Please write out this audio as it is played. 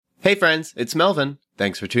Hey friends, it's Melvin.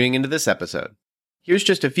 Thanks for tuning into this episode. Here's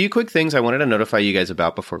just a few quick things I wanted to notify you guys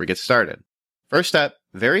about before we get started. First up,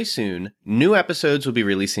 very soon, new episodes will be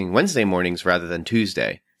releasing Wednesday mornings rather than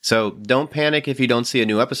Tuesday. So don't panic if you don't see a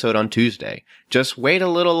new episode on Tuesday. Just wait a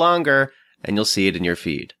little longer and you'll see it in your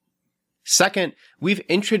feed. Second, we've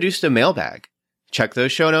introduced a mailbag. Check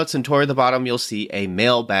those show notes and toward the bottom you'll see a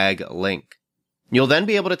mailbag link. You'll then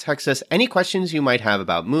be able to text us any questions you might have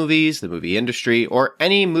about movies, the movie industry, or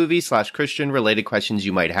any movie/Christian related questions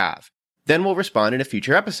you might have. Then we'll respond in a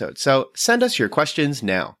future episode, so send us your questions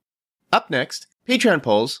now. Up next, Patreon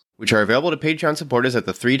polls, which are available to Patreon supporters at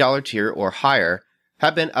the $3 tier or higher,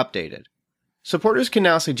 have been updated. Supporters can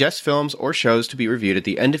now suggest films or shows to be reviewed at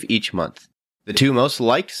the end of each month. The two most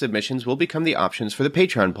liked submissions will become the options for the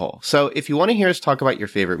Patreon poll. So if you want to hear us talk about your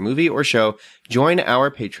favorite movie or show, join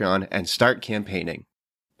our Patreon and start campaigning.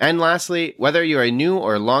 And lastly, whether you're a new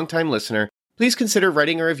or longtime listener, please consider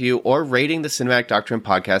writing a review or rating the Cinematic Doctrine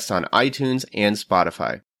podcast on iTunes and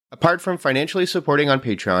Spotify. Apart from financially supporting on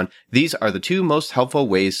Patreon, these are the two most helpful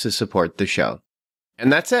ways to support the show.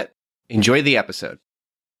 And that's it. Enjoy the episode.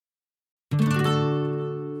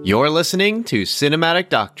 You're listening to Cinematic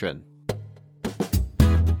Doctrine.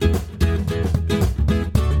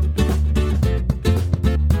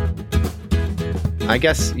 I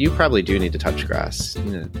guess you probably do need to touch grass.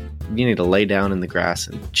 You need to lay down in the grass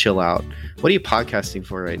and chill out. What are you podcasting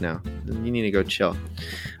for right now? You need to go chill.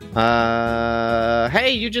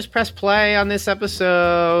 Hey, you just pressed play on this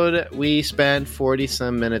episode. We spent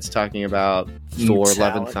 40-some minutes talking about Thor: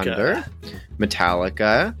 Love and Thunder,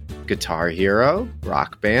 Metallica, Guitar Hero,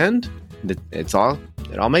 Rock Band. It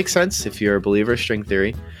all makes sense if you're a believer of string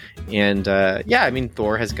theory. And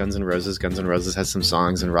Thor has Guns N' Roses. Guns N' Roses has some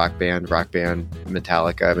songs, and Rock Band,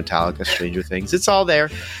 Metallica, Stranger Things. It's all there.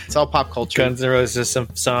 It's all pop culture. Guns N' Roses, some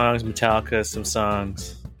songs. Metallica, some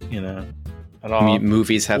songs. At all.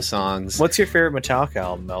 Movies have songs. What's your favorite Metallica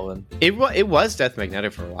album, Melvin? It was Death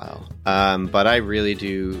Magnetic for a while, but I really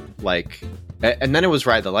do like. And then it was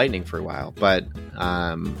Ride the Lightning for a while, but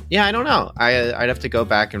I don't know. I'd have to go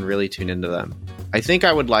back and really tune into them. I think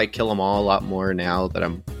I would like Kill 'Em All a lot more now that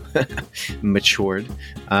I'm matured,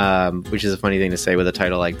 which is a funny thing to say with a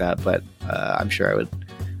title like that, but I'm sure I would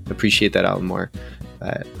appreciate that album more.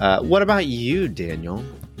 What about you, Daniel?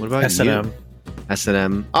 What about S&M? you?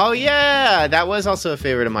 S&M. Oh yeah, that was also a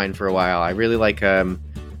favorite of mine for a while. I really like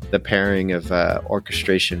the pairing of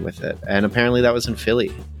orchestration with it, and apparently that was in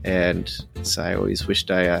Philly, and so I always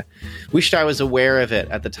wished I was aware of it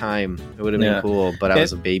at the time. It would have been cool, but I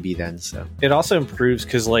was a baby then. So it also improves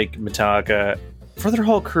because like Metallica, for their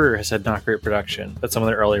whole career, has had not great production, but some of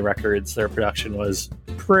their early records, their production was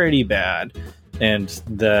pretty bad, and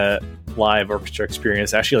the live orchestra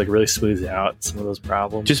experience actually really smooths out some of those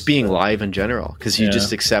problems. Just being live in general, because you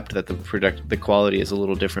just accept that the quality is a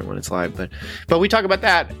little different when it's live. But we talk about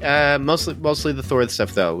that mostly the Thor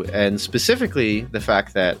stuff though, and specifically the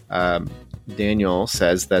fact that Daniel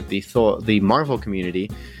says that the Marvel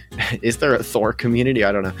community is there a Thor community?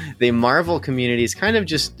 I don't know. The Marvel community is kind of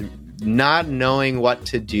just not knowing what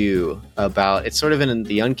to do about it's sort of in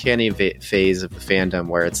the uncanny phase of the fandom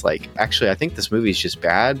where it's like, actually I think this movie is just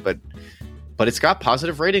bad, but it's got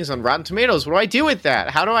positive ratings on Rotten Tomatoes. What do I do with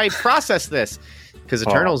that? How do I process this? Because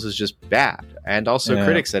Eternals is just bad, and also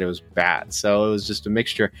critics said it was bad, so it was just a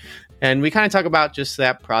mixture. And we kind of talk about just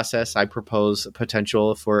that process. I propose a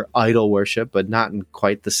potential for idol worship, but not in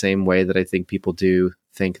quite the same way that I think people do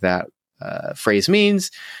think that phrase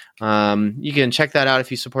means. You can check that out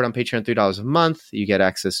if you support on Patreon $3 a month. You get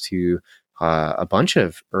access to a bunch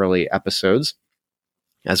of early episodes,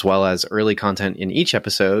 as well as early content in each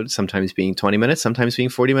episode, sometimes being 20 minutes, sometimes being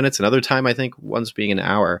 40 minutes, another time I think once being an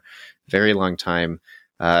hour. Very long time.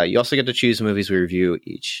 You also get to choose the movies we review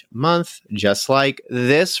each month, just like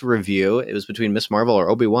this review. It was between Miss Marvel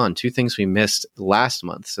or Obi-Wan, two things we missed last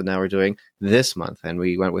month. So now we're doing this month, and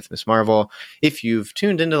we went with Miss Marvel. If you've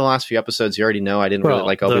tuned into the last few episodes, you already know I didn't really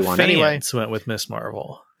like Obi-Wan anyway. The fans went with Miss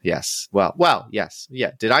Marvel. Yes. Well, yes.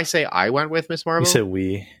 Yeah. Did I say I went with Miss Marvel? You said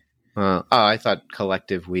we. I thought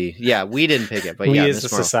collective we. Yeah, we didn't pick it, but we yeah, as a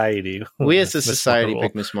society. We as a society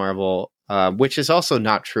picked Miss Marvel, which is also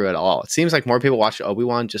not true at all. It seems like more people watch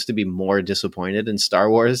Obi-Wan just to be more disappointed in Star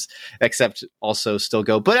Wars, except also still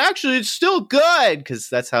go, but actually it's still good, because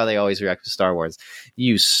that's how they always react to Star Wars.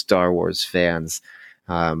 You Star Wars fans.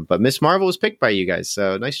 But Miss Marvel was picked by you guys,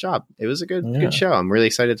 so nice job. It was a good show. I'm really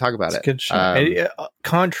excited to talk about it. Good show.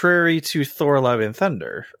 Contrary to Thor: Love and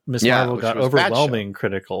Thunder, Miss Marvel got overwhelming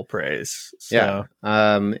critical praise. So.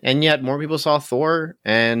 Yeah, and yet more people saw Thor.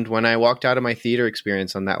 And when I walked out of my theater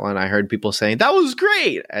experience on that one, I heard people saying that was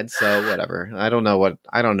great. And so whatever. I don't know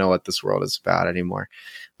what this world is about anymore.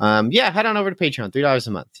 Head on over to Patreon, $3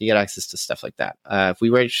 a month. You get access to stuff like that. If we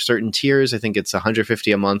reach certain tiers, I think it's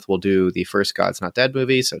 $150 a month. We'll do the first God's Not Dead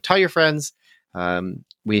movie. So tell your friends.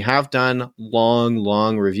 We have done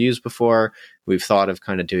long reviews before. We've thought of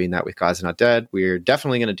kind of doing that with God's Not Dead. We're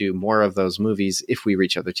definitely going to do more of those movies if we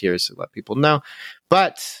reach other tiers to let people know.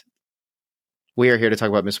 But we are here to talk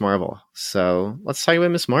about Miss Marvel. So let's talk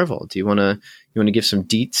about Miss Marvel. Do you want to give some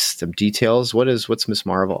details? What's Miss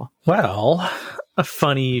Marvel? Well,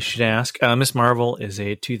 funny you should ask. Miss Marvel is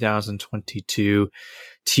a 2022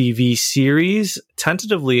 TV series.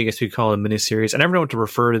 Tentatively, I guess we call it a miniseries. I never know what to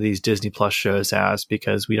refer to these Disney Plus shows as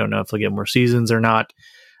because we don't know if they'll get more seasons or not.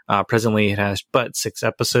 Presently, it has but 6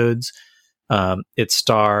 episodes. It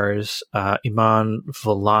stars Iman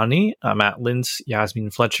Vellani, Matt Lintz,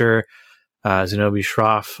 Yasmin Fletcher, Zenobi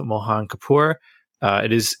Shroff, Mohan Kapoor.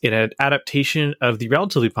 It is an adaptation of the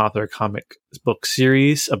relatively popular comic book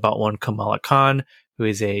series about one Kamala Khan, who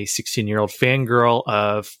is a 16-year-old fangirl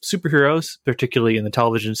of superheroes, particularly in the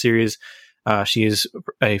television series. She is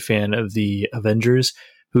a fan of the Avengers,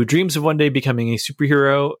 who dreams of one day becoming a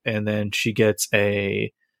superhero, and then she gets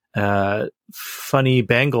a funny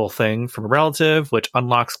bangle thing from a relative, which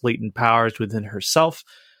unlocks latent powers within herself.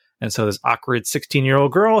 And so this awkward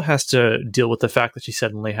 16-year-old girl has to deal with the fact that she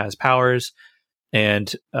suddenly has powers.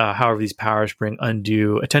 And however, these powers bring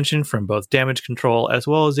undue attention from both damage control as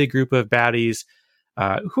well as a group of baddies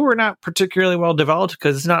who are not particularly well developed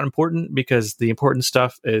because it's not important, because the important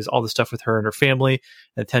stuff is all the stuff with her and her family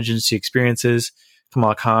and the tensions she experiences.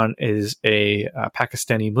 Kamala Khan is a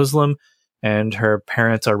Pakistani Muslim, and her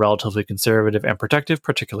parents are relatively conservative and protective,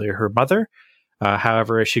 particularly her mother.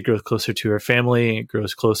 However, as she grows closer to her family, it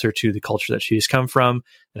grows closer to the culture that she's come from.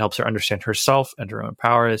 It helps her understand herself and her own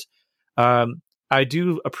powers. I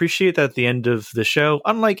do appreciate that at the end of the show,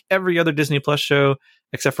 unlike every other Disney Plus show,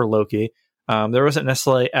 except for Loki, there wasn't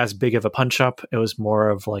necessarily as big of a punch-up. It was more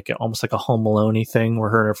of almost like a Home Alone-y thing where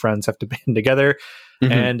her and her friends have to band together.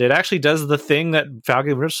 Mm-hmm. And it actually does the thing that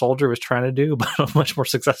Falcon Winter Soldier was trying to do, but much more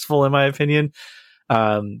successful, in my opinion.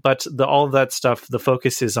 But all of that stuff, the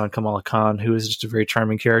focus is on Kamala Khan, who is just a very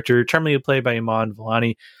charming character, charmingly played by Iman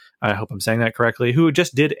Vellani. I hope I'm saying that correctly, who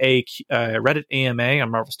just did a Reddit AMA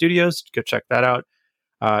on Marvel Studios. Go check that out.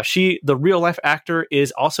 The real life actor,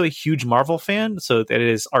 is also a huge Marvel fan, so that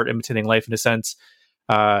is art imitating life in a sense.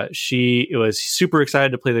 She was super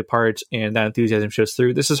excited to play the part, and that enthusiasm shows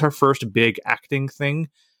through. This is her first big acting thing,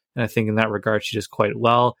 and I think in that regard she does quite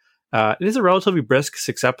well. It is a relatively brisk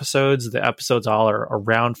 6 episodes. The episodes all are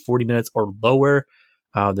around 40 minutes or lower.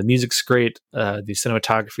 The music's great. The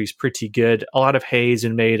cinematography is pretty good. A lot of hay has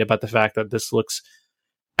been made about the fact that this looks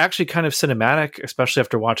actually kind of cinematic, especially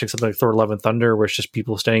after watching something like Thor: Love and Thunder, where it's just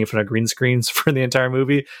people standing in front of green screens for the entire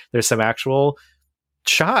movie. There's some actual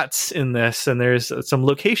shots in this, and there's some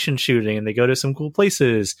location shooting, and they go to some cool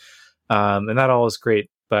places. And that all is great.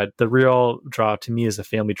 But the real draw to me is the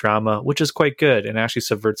family drama, which is quite good and actually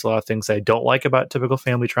subverts a lot of things I don't like about typical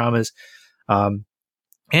family dramas.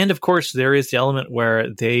 And of course, there is the element where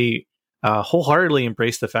they wholeheartedly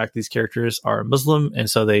embrace the fact these characters are Muslim, and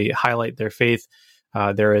so they highlight their faith.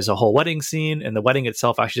 There is a whole wedding scene, and the wedding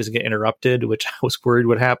itself actually doesn't get interrupted, which I was worried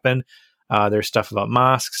would happen. There's stuff about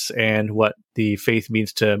mosques and what the faith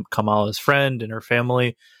means to Kamala's friend and her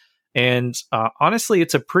family. And honestly,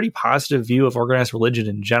 it's a pretty positive view of organized religion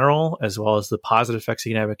in general, as well as the positive effects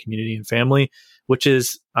you can have on community and family, which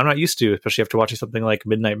is I'm not used to, especially after watching something like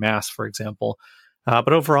Midnight Mass, for example.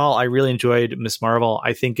 But overall, I really enjoyed Miss Marvel.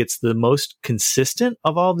 I think it's the most consistent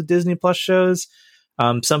of all the Disney Plus shows.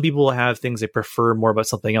 Some people will have things they prefer more about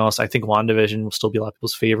something else. I think WandaVision will still be a lot of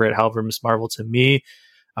people's favorite. However, Miss Marvel, to me,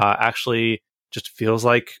 actually just feels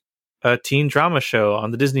like a teen drama show on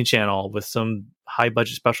the Disney Channel with some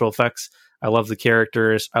high-budget special effects. I love the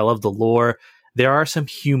characters. I love the lore. There are some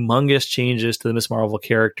humongous changes to the Miss Marvel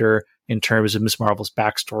character in terms of Miss Marvel's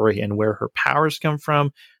backstory and where her powers come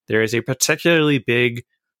from. There is a particularly big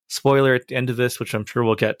spoiler at the end of this, which I'm sure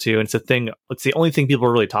we'll get to. And it's the only thing people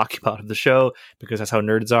are really talking about of the show, because that's how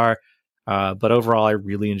nerds are. But overall, I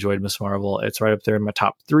really enjoyed Miss Marvel. It's right up there in my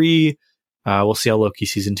top 3. We'll see how Loki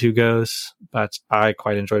season 2 goes, but I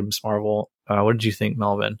quite enjoyed Miss Marvel. What did you think,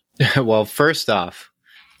 Melvin? Well, first off,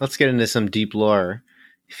 let's get into some deep lore.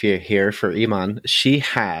 If you're here for Iman, she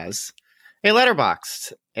has Hey,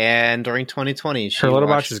 Letterboxd. And during 2020, she Her Letterboxd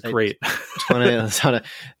watched is great. 20,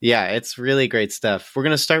 yeah, it's really great stuff. We're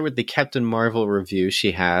going to start with the Captain Marvel review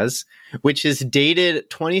she has, which is dated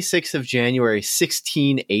 26th of January,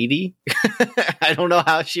 1680. I don't know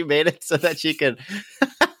how she made it so that she could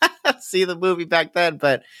see the movie back then,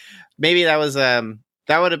 but maybe that was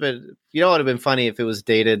that would have been, it would have been funny if it was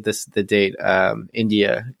dated the date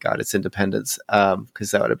India got its independence,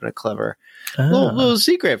 because that would have been a clever little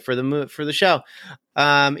secret for the show.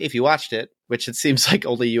 If you watched it, which it seems like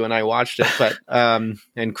only you and I watched it, but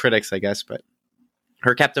and critics, I guess. But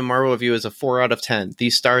her Captain Marvel review is a 4 out of 10.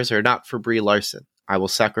 These stars are not for Brie Larson. I will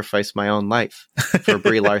sacrifice my own life for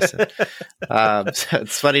Brie Larson. So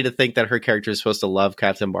it's funny to think that her character is supposed to love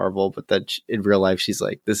Captain Marvel, but that in real life she's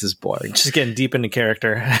like, this is boring. She's getting deep into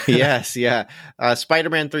character. Yes, yeah.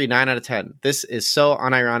 Spider-Man 3, 9 out of 10. This is so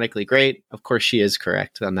unironically great. Of course, she is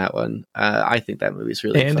correct on that one. I think that movie's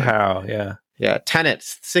really and fun. how, yeah. Yeah, Tenet,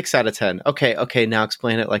 6 out of 10. Okay, now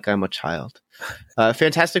explain it like I'm a child.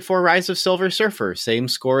 Fantastic Four, Rise of Silver Surfer, same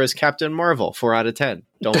score as Captain Marvel, 4 out of 10.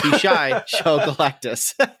 Don't be shy, show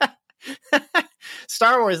Galactus.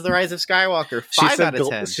 Star Wars, The Rise of Skywalker, 5 out of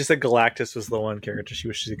 10. She said Galactus was the one character she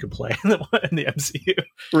wishes she could play in the MCU.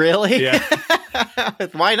 Really? Yeah.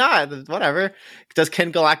 Why not? Whatever. Does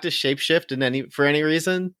Ken Galactus shapeshift for any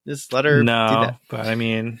reason? Just let her do that. But I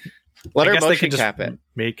mean... Let her motion cap it.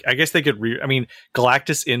 I guess they could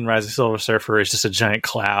Galactus in Rise of Silver Surfer is just a giant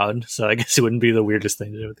cloud, so I guess it wouldn't be the weirdest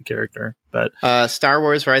thing to do with the character. But Star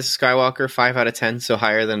Wars Rise of Skywalker, 5 out of 10, so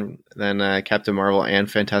higher than Captain Marvel and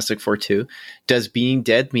Fantastic Four 2. Does being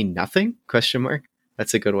dead mean nothing? ?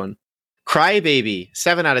 That's a good one. Crybaby,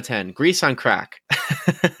 7 out of 10. Grease on crack.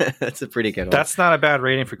 That's a pretty good one. That's not a bad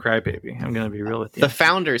rating for Crybaby. I'm going to be real with you. The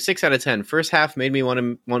Founder, 6 out of 10. First half made me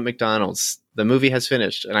want McDonald's. The movie has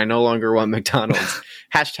finished, and I no longer want McDonald's.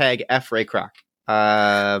 Hashtag F. Ray Kroc.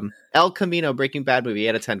 El Camino, Breaking Bad movie, 8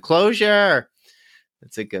 out of 10. Closure.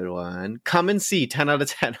 That's a good one. Come and See, 10 out of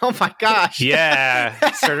 10. Oh my gosh.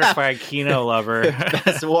 Yeah. Certified Kino lover.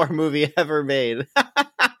 Best war movie ever made.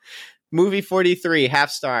 Movie 43,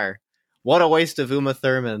 half star. What a waste of Uma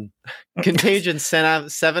Thurman. Contagion,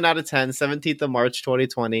 7 out of 10, 17th of March,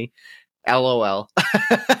 2020. LOL.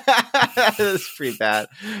 That's pretty bad.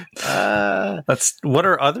 What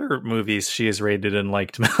are other movies she has rated and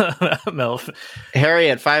liked, Melf?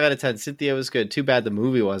 Harriet, 5 out of 10. Cynthia was good. Too bad the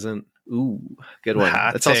movie wasn't. Ooh, good one.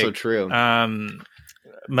 That's also true. Melvin,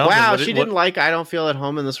 wow, she didn't like I Don't Feel at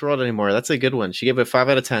Home in This World Anymore. That's a good one. She gave it 5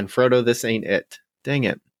 out of 10. Frodo, This Ain't It. Dang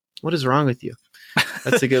it. What is wrong with you?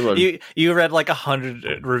 That's a good one. you read like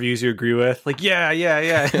 100 reviews you agree with, like yeah,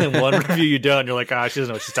 and then one review you don't. You're like, she doesn't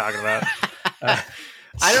know what she's talking about.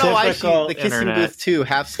 I don't know why the Kissing Booth 2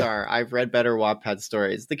 half star. I've read better Wattpad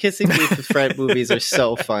stories. The Kissing Booth with Fred movies are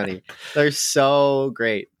so funny. They're so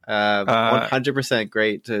great. 100%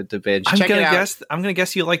 great to binge. I'm gonna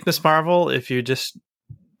guess you like Miss Marvel if you just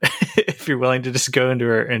if you're willing to just go into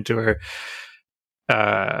her.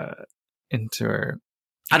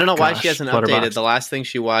 I don't know why she hasn't updated. The last thing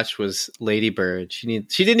she watched was Lady Bird. She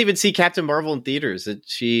didn't even see Captain Marvel in theaters.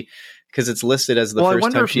 Because it's listed as the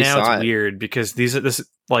first time she saw it. Now it's weird because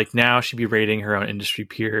now she'd be rating her own industry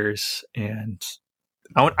peers, and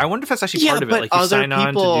I wonder if that's actually part of it. Like you sign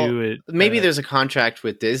on to do it. Maybe there's a contract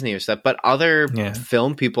with Disney or stuff, but other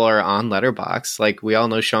film people are on Letterboxd. Like we all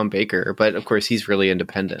know Sean Baker, but of course he's really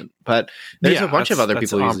independent. But there's a bunch of other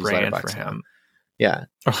people who use Letterboxd for him. Yeah,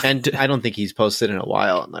 and I don't think he's posted in a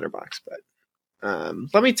while on Letterboxd. But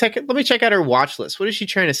let me check out her watch list. What is she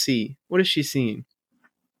trying to see? What is she seeing?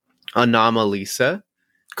 Anomalisa,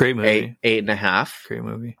 great movie. 8.5, great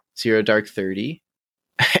movie. Zero Dark 30,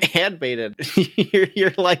 Handmaiden.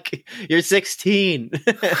 you're 16.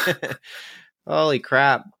 Holy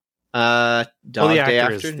crap! Dog Day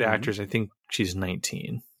Afternoon. The actress. I think she's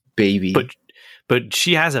 19. Baby, but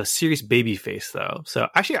she has a serious baby face though. So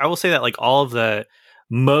actually, I will say that like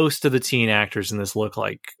most of the teen actors in this look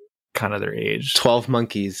like kind of their age. 12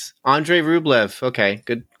 Monkeys. Andrei Rublev. Okay,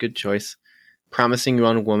 good choice. Promising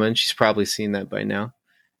Young Woman. She's probably seen that by now.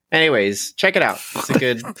 Anyways, check it out. It's a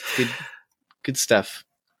good stuff.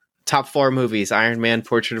 Top 4 movies: Iron Man,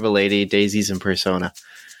 Portrait of a Lady, Daisies, and Persona.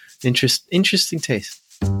 Interesting taste.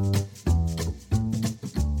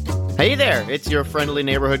 Hey there, it's your friendly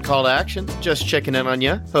neighborhood call to action. Just checking in on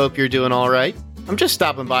you. Hope you're doing all right. I'm just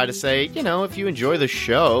stopping by to say, if you enjoy the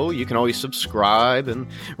show, you can always subscribe and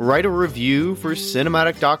write a review for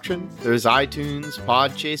Cinematic Doctrine. There's iTunes,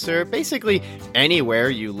 Podchaser, basically anywhere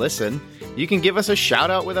you listen. You can give us a shout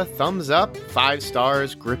out with a thumbs up, 5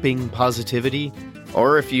 stars, gripping positivity.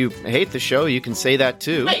 Or if you hate the show, you can say that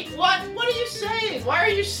too. Wait, what? What are you saying? why are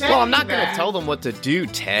you saying Well, I'm not going to tell them what to do,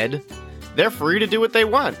 Ted. They're free to do what they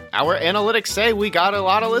want. Our analytics say we got a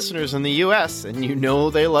lot of listeners in the US, and you know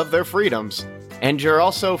they love their freedoms. And you're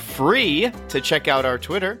also free to check out our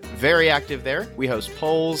Twitter. Very active there. We host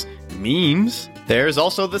polls, memes. There's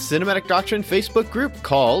also the Cinematic Doctrine Facebook group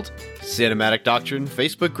called Cinematic Doctrine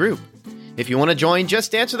Facebook Group. If you want to join,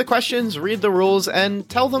 just answer the questions, read the rules, and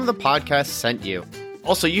tell them the podcast sent you.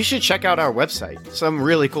 Also, you should check out our website. Some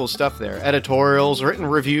really cool stuff there. Editorials, written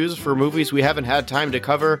reviews for movies we haven't had time to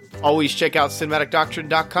cover. Always check out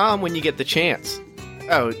cinematicdoctrine.com when you get the chance.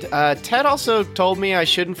 Oh, Ted also told me I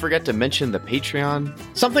shouldn't forget to mention the Patreon.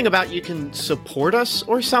 Something about you can support us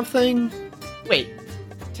or something? Wait,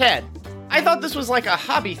 Ted, I thought this was like a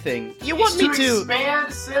hobby thing. You want me to expand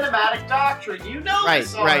Cinematic Doctrine. You know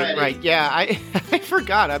this already. Right. Yeah, I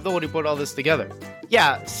forgot. I'm the one who put all this together.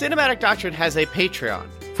 Yeah, Cinematic Doctrine has a Patreon.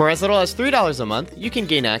 For as little as $3 a month, you can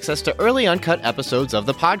gain access to early uncut episodes of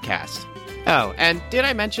the podcast. Oh, and did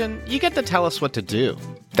I mention, you get to tell us what to do.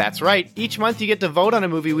 That's right, each month you get to vote on a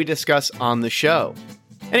movie we discuss on the show.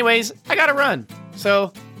 Anyways, I gotta run,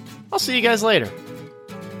 so I'll see you guys later.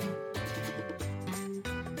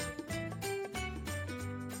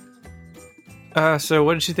 So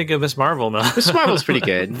what did you think of Miss Marvel, Mel? Miss Marvel's pretty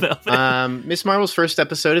good. Miss Marvel's first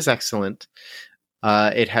episode is excellent.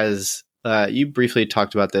 It has, you briefly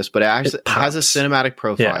talked about this, but it has a cinematic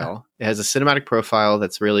profile. Yeah. It has a cinematic profile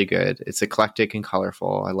that's really good. It's eclectic and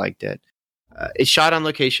colorful. I liked it. It's shot on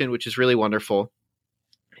location, which is really wonderful.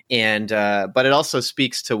 And, but it also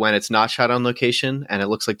speaks to when it's not shot on location and it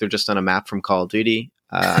looks like they're just on a map from Call of Duty.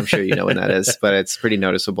 I'm sure you know when that is, but it's pretty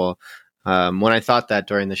noticeable. When I thought that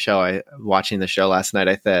during the show, watching the show last night,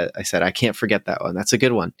 I said, I can't forget that one. That's a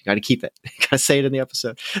good one. You got to keep it. You got to say it in the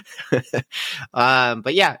episode.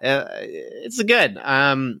 But yeah, it's good.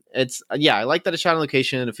 I like that it's shot on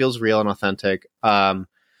location. It feels real and authentic.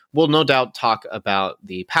 We'll no doubt talk about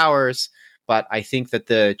the powers, but I think that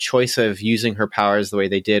the choice of using her powers the way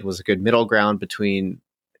they did was a good middle ground between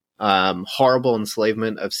horrible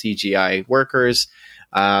enslavement of CGI workers,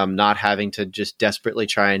 not having to just desperately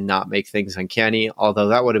try and not make things uncanny, although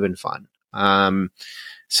that would have been fun.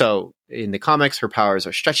 So in the comics, her powers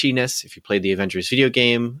are stretchiness. If you played the Avengers video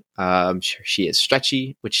game, she is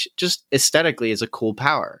stretchy, which just aesthetically is a cool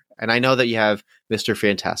power. And I know that you have Mr.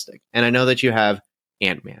 Fantastic, and I know that you have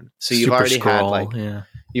Ant-Man. So you've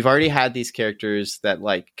you've already had these characters that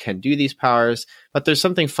like can do these powers, but there's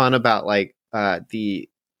something fun about like the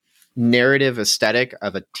narrative aesthetic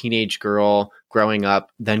of a teenage girl growing up,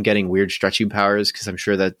 then getting weird stretching powers. Because I'm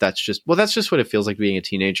sure that's just what it feels like being a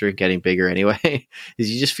teenager and getting bigger anyway. Is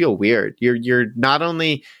you just feel weird. You're not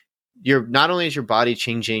only is your body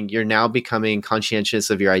changing, you're now becoming conscientious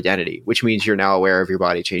of your identity, which means you're now aware of your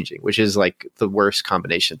body changing, which is like the worst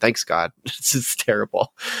combination. Thanks God. It's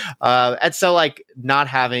terrible. And so like not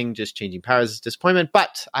having just changing powers is disappointment,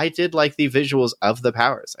 but I did like the visuals of the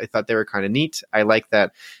powers. I thought they were kind of neat. I like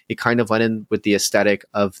that it kind of went in with the aesthetic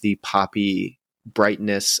of the poppy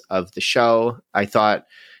brightness of the show. I thought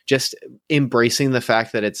just embracing the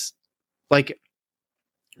fact that it's like,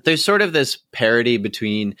 there's sort of this parity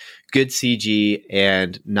between good CG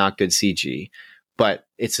and not good CG, but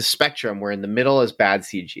it's a spectrum where in the middle is bad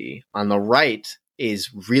CG. On the right is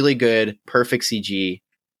really good, perfect CG.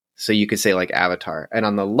 So you could say like Avatar. And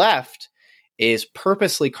on the left is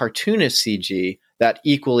purposely cartoonish CG that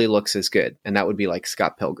equally looks as good. And that would be like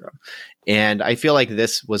Scott Pilgrim. And I feel like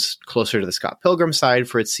this was closer to the Scott Pilgrim side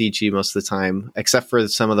for its CG most of the time, except for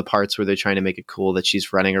some of the parts where they're trying to make it cool that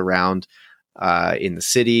she's running around in the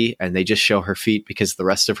city and they just show her feet because the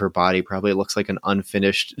rest of her body probably looks like an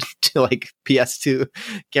unfinished like PS2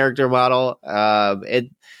 character model.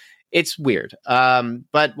 It's weird.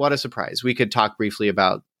 But what a surprise. We could talk briefly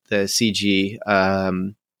about the CG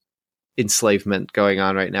enslavement going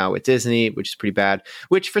on right now with Disney, which is pretty bad,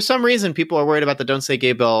 which for some reason people are worried about the Don't Say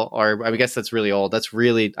Gay bill, or I guess that's really old. That's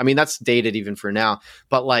really, I mean, that's dated even for now,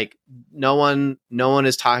 but like no one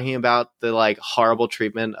is talking about the like horrible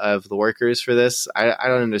treatment of the workers for this. I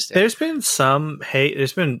don't understand. There's been some hate.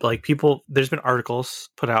 There's been like there's been articles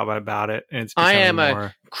put out about it. And it's I am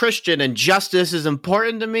a Christian and justice is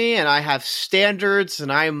important to me. And I have standards,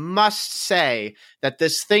 and I must say that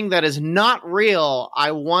this thing that is not real,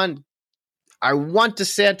 I want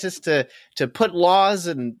DeSantis to put laws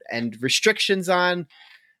and restrictions on,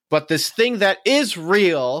 but this thing that is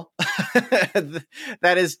real,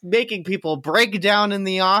 that is making people break down in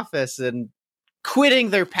the office and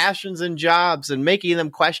quitting their passions and jobs and making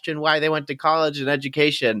them question why they went to college and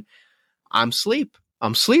education, I'm sleep.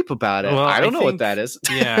 I'm sleep about it. Well, I don't know what think- that is.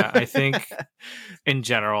 Yeah, I think in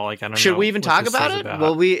general, like I don't know. Should we even what talk this about is it?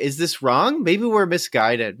 Well, is this wrong? Maybe we're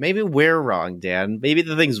misguided. Maybe we're wrong, Dan. Maybe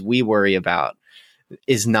the things we worry about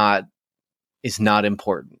is not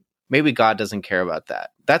important. Maybe God doesn't care about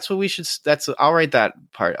that. That's what we should. I'll write that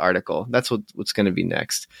article. That's what's going to be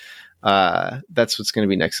next. That's what's going to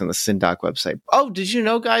be next on the SynDoc website. Oh, did you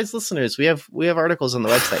know, guys, listeners, we have articles on the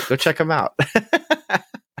website. Go check them out.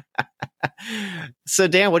 So,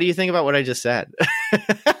 Dan, what do you think about what I just said?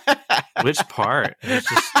 Which part? It's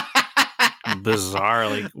just bizarre,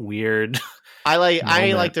 like weird. I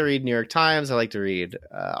like to read New York Times. I like to read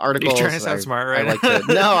articles. You're trying to sound smart, right?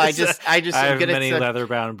 I just I have many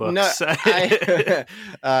leather-bound books. No,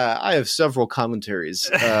 I have several commentaries.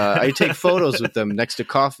 I take photos with them next to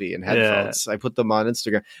coffee and headphones. Yeah. I put them on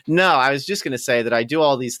Instagram. No, I was just going to say that I do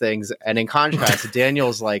all these things, and in contrast,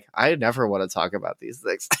 Daniel's like, I never want to talk about these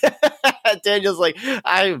things. Daniel's like,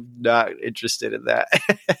 I'm not interested in that.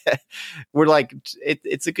 We're like,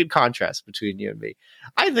 it's a good contrast between you and me.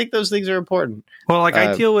 I think those things are important. Well, like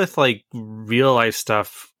I deal with like real life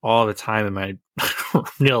stuff all the time in my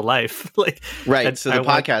real life. Like, right. So the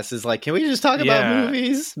podcast is like, can we just talk about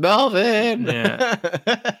movies, Melvin? Yeah.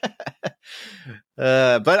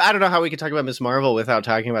 But I don't know how we can talk about Ms. Marvel without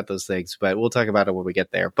talking about those things, but we'll talk about it when we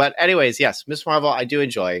get there. But anyways, yes, Ms. Marvel, I do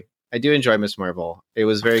enjoy Ms. Marvel. It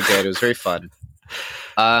was very good. It was very fun.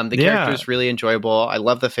 The character is really enjoyable. I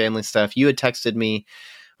love the family stuff. You had texted me,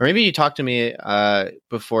 or maybe you talked to me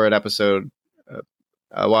before an episode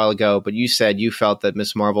a while ago, but you said you felt that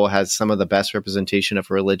Ms. Marvel has some of the best representation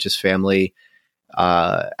of a religious family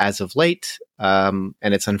as of late. And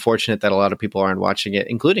it's unfortunate that a lot of people aren't watching it,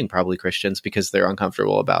 including probably Christians, because they're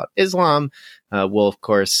uncomfortable about Islam. We'll, of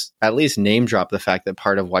course, at least name drop the fact that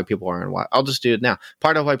part of why people aren't I'll just do it now.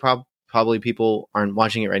 Part of why probably people aren't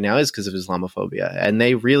watching it right now is because of Islamophobia. And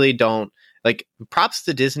they really don't, like, props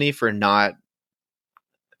to Disney for not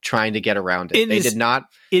trying to get around it. It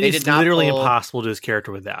is literally impossible to do his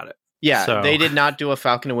character without it. Yeah, so. They did not do a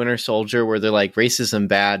Falcon and Winter Soldier where they're like racism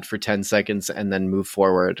bad for 10 seconds and then move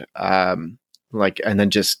forward, and then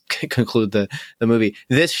just conclude the movie.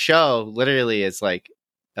 This show literally is like,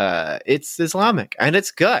 it's Islamic and it's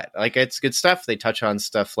good. Like, it's good stuff. They touch on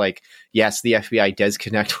stuff like, yes, the FBI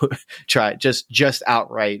does just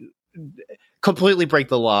outright completely break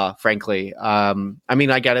the law, frankly. I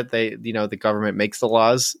mean, I get it. The government makes the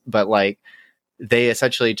laws, but like they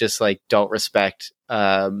essentially just like don't respect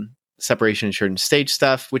separation of church and state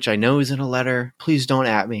stuff, which I know is in a letter. Please don't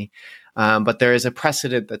at me. But there is a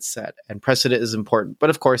precedent that's set, and precedent is important. But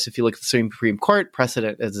of course, if you look at the Supreme Court,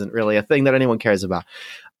 precedent isn't really a thing that anyone cares about.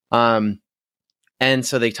 And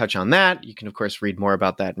so they touch on that. You can, of course, read more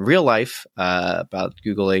about that in real life, about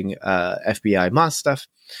Googling FBI Moss stuff.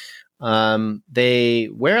 They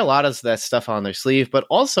wear a lot of that stuff on their sleeve, but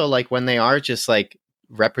also like when they are just like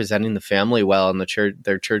representing the family well and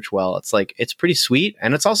their church well, it's like, it's pretty sweet.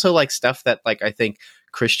 And it's also like stuff that like, I think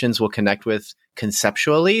Christians will connect with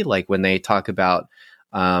conceptually, like when they talk about,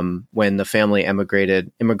 when the family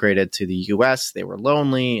immigrated to the US, they were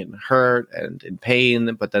lonely and hurt and in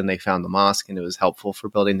pain, but then they found the mosque and it was helpful for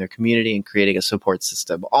building their community and creating a support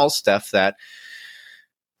system, all stuff that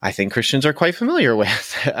I think Christians are quite familiar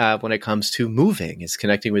with when it comes to moving, is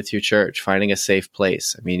connecting with your church, finding a safe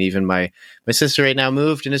place. I mean, even my sister right now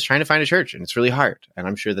moved and is trying to find a church, and it's really hard. And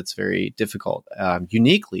I'm sure that's very difficult,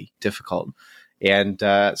 uniquely difficult. And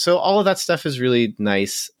so all of that stuff is really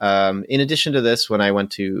nice. In addition to this, when I went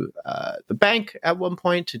to the bank at one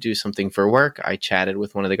point to do something for work, I chatted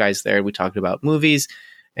with one of the guys there. We talked about movies,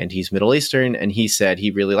 and he's Middle Eastern. And he said he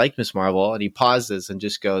really liked Ms. Marvel, and he pauses and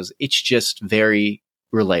just goes, it's just very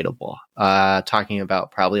relatable, talking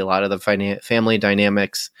about probably a lot of the family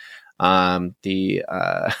dynamics, the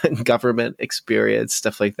government experience,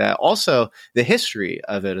 stuff like that. Also, the history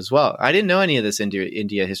of it as well. I didn't know any of this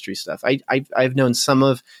India history stuff. I've known some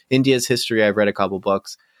of India's history. I've read a couple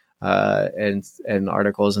books and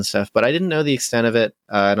articles and stuff, but I didn't know the extent of it.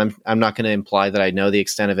 And I'm not going to imply that I know the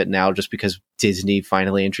extent of it now just because Disney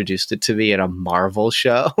finally introduced it to me in a Marvel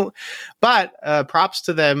show. But props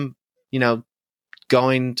to them,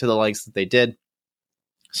 going to the lengths that they did.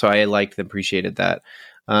 So I liked and appreciated that.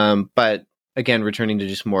 But again, returning to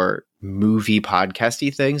just more movie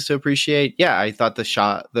podcasty things to appreciate. Yeah, I thought the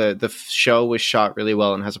show was shot really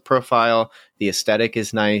well and has a profile. The aesthetic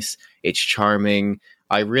is nice. It's charming.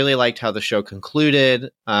 I really liked how the show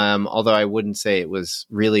concluded. Although I wouldn't say it was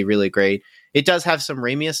really, really great. it does have some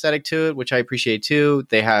Raimi aesthetic to it, which I appreciate too.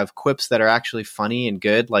 They have quips that are actually funny and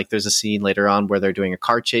good. Like there's a scene later on where they're doing a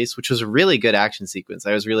car chase, which was a really good action sequence.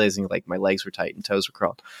 I was realizing like my legs were tight and toes were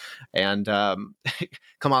curled. And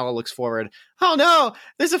Kamala looks forward. Oh no,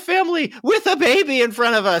 there's a family with a baby in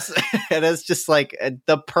front of us. And it's just like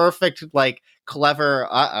the perfect, like clever,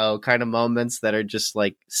 kind of moments that are just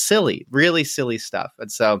like silly, really silly stuff.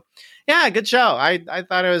 And so, yeah, good show. I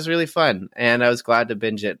thought it was really fun, and I was glad to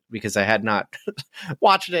binge it because I had not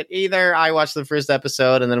watched it either. I watched the first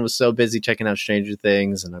episode and then was so busy checking out Stranger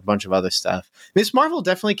Things and a bunch of other stuff. Miss Marvel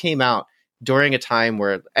definitely came out during a time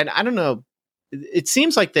where, and I don't know, it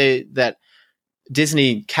seems like that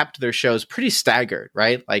Disney kept their shows pretty staggered,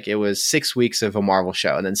 right? Like it was 6 weeks of a Marvel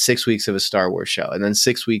show and then 6 weeks of a Star Wars show and then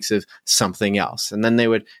 6 weeks of something else. And then they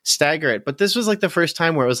would stagger it. But this was like the first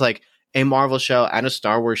time where it was like a Marvel show and a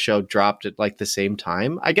Star Wars show dropped at like the same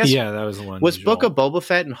time. I guess. Yeah, that was the one. Was Book of Boba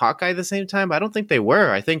Fett and Hawkeye the same time? I don't think they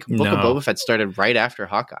were. I think Book of Boba Fett started right after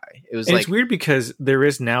Hawkeye. It was it's weird because there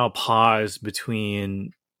is now a pause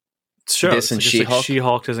between shows. This and She-Hulk. Like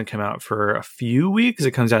She-Hulk doesn't come out for a few weeks.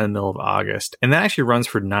 It comes out in the middle of August, and that actually runs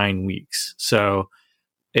for 9 weeks. So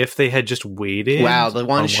if they had just waited, wow, the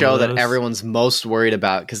one show that everyone's most worried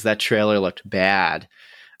about because that trailer looked bad.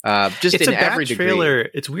 Just it's in a bad every trailer.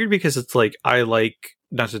 degree. It's weird because it's like I like,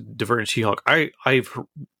 not to divert in She-Hulk.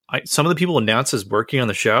 Some of the people announced as working on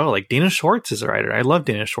the show, like Dana Schwartz is a writer. I love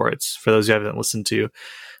Dana Schwartz. For those who haven't listened to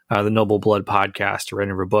the Noble Blood podcast or read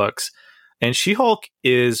her books, and She-Hulk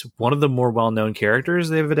is one of the more well-known characters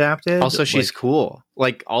they've adapted. Also, she's cool.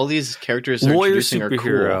 Like all these characters they're introducing are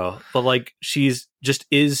cool. But like she's just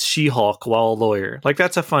is She-Hulk while a lawyer. Like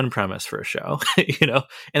that's a fun premise for a show, you know.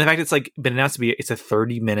 And the fact it's like been announced to be it's a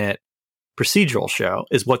 30-minute procedural show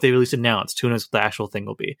is what they at least announced. Who knows what the actual thing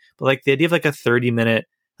will be? But like the idea of like a 30-minute,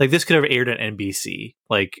 like this could have aired on NBC,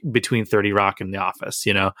 like between 30 Rock and The Office,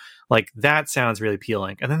 you know. Like that sounds really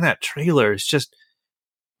appealing. And then that trailer is just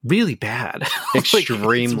really bad.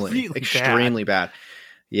 Extremely bad.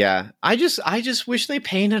 Yeah. I just wish they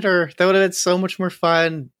painted her. That would have been so much more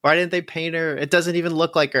fun. Why didn't they paint her? It doesn't even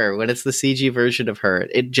look like her when it's the CG version of her.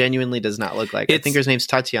 It genuinely does not look like her. I think her name's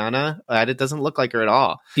Tatiana, and it doesn't look like her at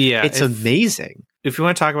all. Yeah. It's amazing. If you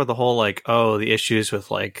want to talk about the whole like, the issues with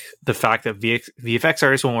like the fact that VFX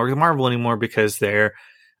artists won't work with Marvel anymore because they're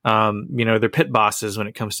they're pit bosses when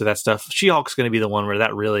it comes to that stuff. She-Hulk's going to be the one where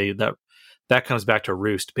that comes back to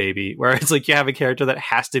roost, baby, where it's like you have a character that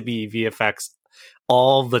has to be VFX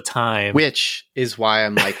all the time. Which is why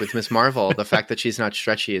I'm like with Miss Marvel, the fact that she's not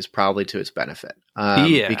stretchy is probably to its benefit.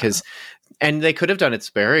 And they could have done it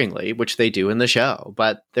sparingly, which they do in the show,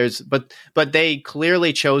 but they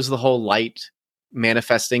clearly chose the whole light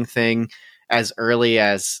manifesting thing as early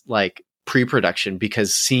as like pre-production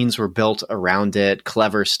because scenes were built around it.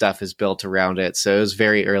 Clever stuff is built around it. So it was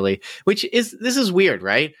very early, this is weird,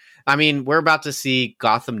 right? I mean, we're about to see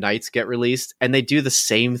Gotham Knights get released, and they do the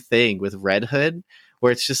same thing with Red Hood,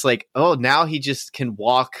 where it's just like, oh, now he just can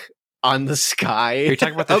walk on the sky. You're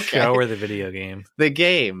talking about the show or the video game? The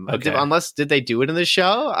game. Okay. Did they do it in the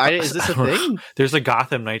show? Is this a thing? There's a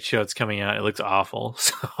Gotham Knights show that's coming out. It looks awful,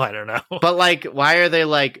 so I don't know. But like, why are they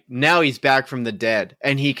like, now he's back from the dead,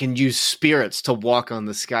 and he can use spirits to walk on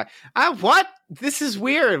the sky? What? This is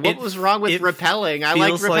weird. What was wrong with repelling? I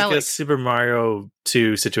like repelling. Like a Super Mario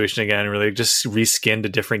 2 situation again, where they just reskinned a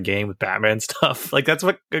different game with Batman stuff. Like that's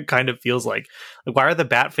what it kind of feels like. Like why are the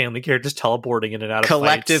Bat family characters teleporting in and out of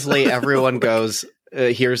collectively fights? Everyone goes,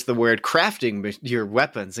 here's the word crafting your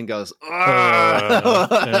weapons and goes,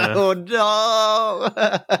 oh no.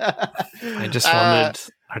 I just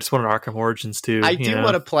wanted Arkham Origins too. I do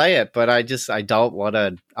want to play it, but I don't want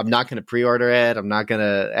to. I'm not going to pre-order it. I'm not going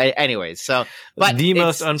to. Anyways, so but the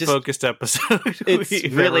most unfocused episode. It's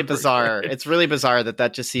really bizarre. It's really bizarre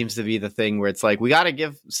that just seems to be the thing where it's like we got to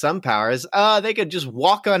give some powers. They could just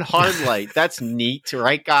walk on hard light. That's neat,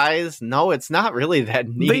 right, guys? No, it's not really that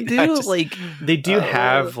neat. They do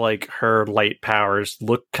have like her light powers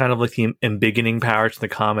look kind of like the embiggening powers in the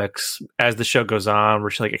comics as the show goes on,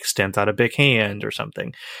 where she like extends out a big hand or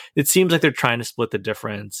something. It seems like they're trying to split the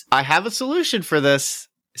difference. I have a solution for this.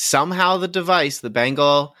 Somehow the device, the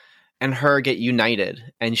bangle, and her get united,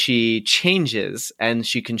 and she changes, and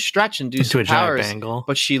she can stretch and do some powers. Bangle.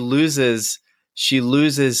 But she loses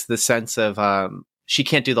the sense of she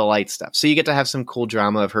can't do the light stuff. So you get to have some cool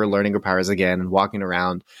drama of her learning her powers again and walking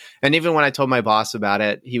around. And even when I told my boss about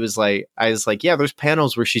it, I was like, yeah, there's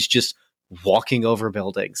panels where she's just walking over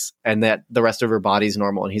buildings and that the rest of her body's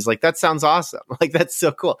normal. And he's like, that sounds awesome. Like, that's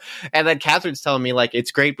so cool. And then Catherine's telling me like,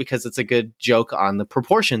 it's great because it's a good joke on the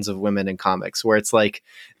proportions of women in comics where it's like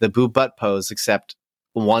the boob butt pose, except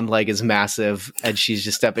one leg is massive and she's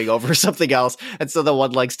just stepping over something else, and so the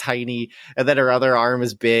one leg's tiny, and then her other arm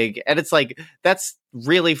is big, and it's like that's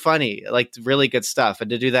really funny, like really good stuff. And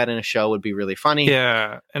to do that in a show would be really funny.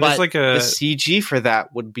 Yeah, and but it's like the CG for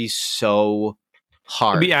that would be so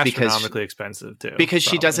hard. It'd be astronomically expensive too, because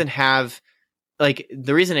she doesn't have, like,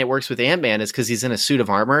 the reason it works with Ant-Man is because he's in a suit of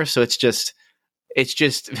armor, so it's just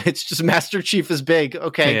Master Chief is big.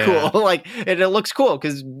 Okay, cool. Like, and it looks cool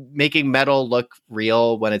because making metal look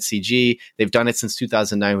real when it's CG, they've done it since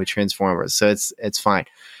 2009 with Transformers, so it's fine.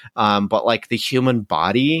 But like the human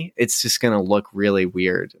body, it's just gonna look really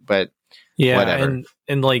weird. But whatever.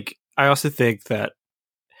 And like I also think that,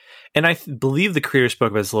 and I believe the creator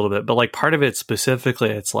spoke about this a little bit, but like part of it specifically,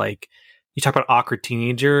 it's like you talk about awkward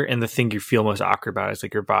teenager, and the thing you feel most awkward about is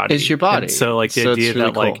like your body. It's your body. And so like the idea really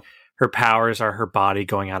that cool. like her powers are her body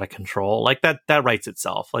going out of control, like that writes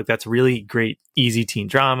itself. Like that's really great, easy teen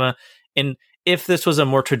drama. And if this was a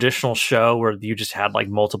more traditional show where you just had like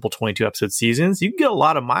multiple 22 episode seasons, you can get a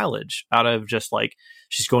lot of mileage out of just like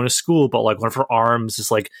she's going to school, but like one of her arms is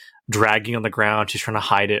like dragging on the ground. She's trying to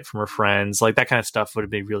hide it from her friends. Like that kind of stuff would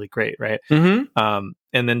be really great, right? Mm-hmm.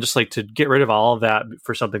 And then just like to get rid of all of that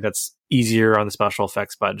for something that's easier on the special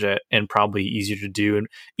effects budget and probably easier to do and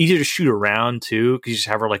easier to shoot around too, because you just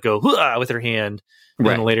have her like go with her hand, and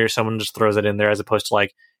then later someone just throws it in there, as opposed to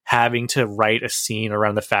like having to write a scene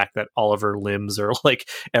around the fact that all of her limbs are like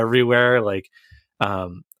everywhere. Like,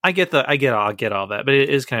 I get all that, but it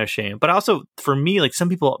is kind of a shame. But also for me, like some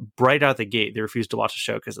people right out the gate, they refuse to watch the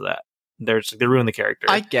show because of that. They ruin the character.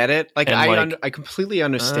 I get it. Like, I completely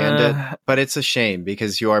understand it, but it's a shame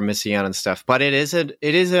because you are missing out on stuff. But it is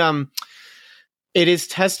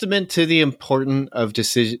testament to the importance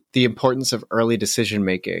of early decision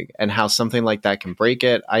making and how something like that can break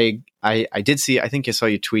it. I did see, I think I saw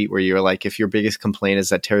you tweet where you were like, if your biggest complaint is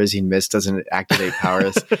that Terrazine Mist doesn't activate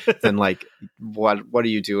powers, then like, what are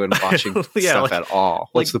you doing watching stuff at all?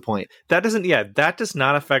 What's the point? That does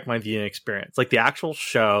not affect my viewing experience. Like the actual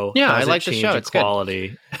show. Yeah, I like the show. It's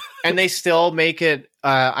quality. And they still make it,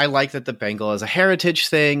 I like that the Bengal is a heritage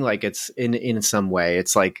thing. Like it's in some way,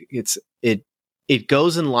 it's like, it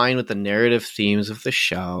goes in line with the narrative themes of the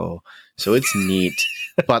show. So it's neat,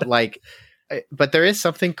 but there is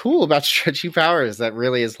something cool about stretchy powers that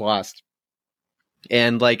really is lost.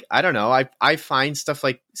 And like, I don't know, I find stuff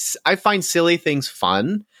like, I find silly things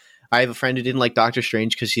fun. I have a friend who didn't like Doctor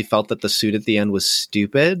Strange because she felt that the suit at the end was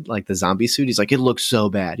stupid, like the zombie suit. He's like, it looks so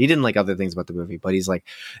bad. He didn't like other things about the movie, but he's like,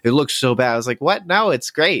 it looks so bad. I was like, what? No,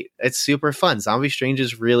 it's great. It's super fun. Zombie Strange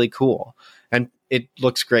is really cool. And it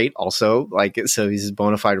looks great also, like, so he's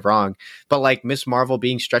bona fide wrong. But like Miss Marvel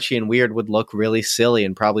being stretchy and weird would look really silly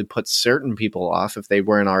and probably put certain people off if they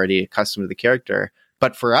weren't already accustomed to the character.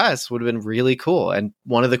 But for us, would have been really cool. And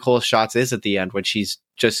one of the coolest shots is at the end when she's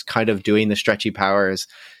just kind of doing the stretchy powers,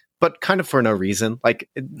 but kind of for no reason. Like,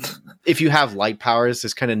 if you have light powers,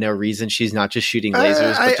 there's kind of no reason she's not just shooting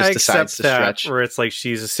lasers, but just decides to stretch. Where it's like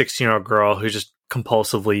she's a 16-year-old girl who's just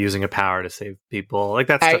compulsively using a power to save people. Like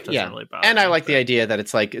that stuff doesn't really bother me. And I like the idea that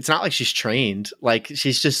it's like, it's not like she's trained. Like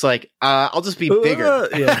she's just like, I'll just be bigger.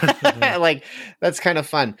 Like that's kind of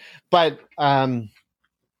fun. But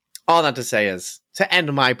all that to say is, to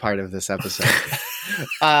end my part of this episode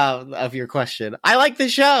of your question, I like the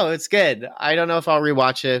show. It's good. I don't know if I'll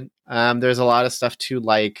rewatch it. There's a lot of stuff to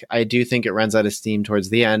like. I do think it runs out of steam towards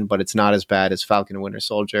the end, but it's not as bad as Falcon and Winter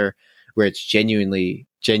Soldier, where it's genuinely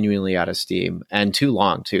out of steam and too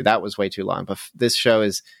long too. That was way too long. But this show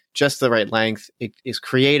is just the right length. It is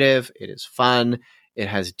creative. It is fun. It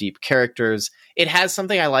has deep characters. It has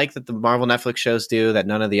something I like that the Marvel Netflix shows do that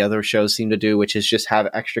none of the other shows seem to do, which is just have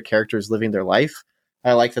extra characters living their life.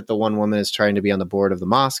 I like that the one woman is trying to be on the board of the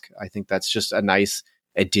mosque. I think that's just a nice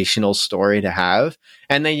additional story to have.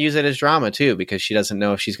 And they use it as drama too, because she doesn't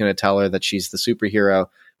know if she's going to tell her that she's the superhero.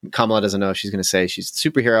 Kamala doesn't know if she's going to say she's the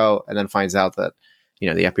superhero, and then finds out that, you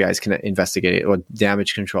know, the FBI is going to investigate it, or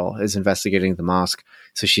damage control is investigating the mosque.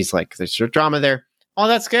 So she's like, there's drama there. Oh,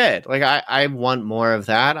 that's good. Like, I want more of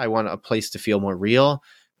that. I want a place to feel more real.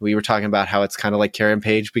 We were talking about how it's kind of like Karen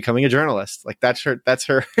Page becoming a journalist. Like that's her that's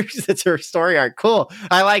her story arc. Cool.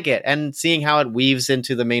 I like it. And seeing how it weaves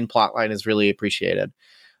into the main plot line is really appreciated.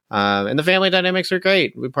 And the family dynamics are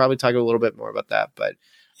great. We'll probably talk a little bit more about that, but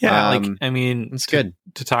yeah, like, I mean, it's good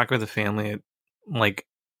to talk about the family. Like,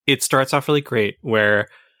 it starts off really great where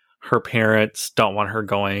her parents don't want her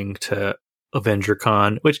going to Avenger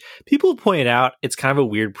Con, which people point out it's kind of a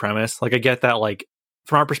weird premise. Like, I get that, like,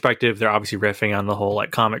 from our perspective, they're obviously riffing on the whole like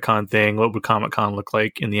Comic Con thing. What would Comic Con look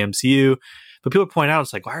like in the MCU? But people point out,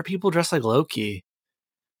 it's like, why are people dressed like Loki?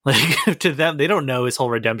 Like to them, they don't know his whole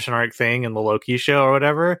redemption arc thing in the Loki show or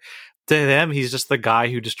whatever. To them, he's just the guy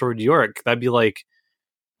who destroyed New York. That'd be like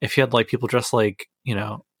if you had like people dressed like, you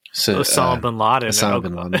know, Osama bin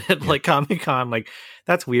Laden at like Comic-Con. Like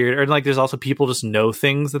that's weird. Or like there's also people just know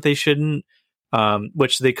things that they shouldn't,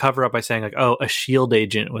 which they cover up by saying like, oh, a SHIELD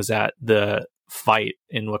agent was at the fight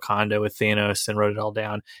in Wakanda with Thanos and wrote it all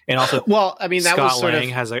down. And also, well, I mean, that Scott was sort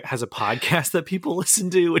Lang of has a podcast that people listen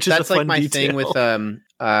to, which is that's a fun like my detail. thing with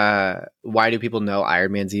why do people know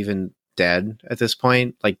Iron Man's even dead at this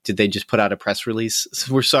point? Like, did they just put out a press release?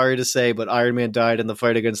 We're sorry to say, but Iron Man died in the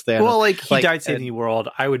fight against Thanos. Well, like he died saving the world.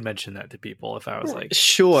 I would mention that to people if I was like,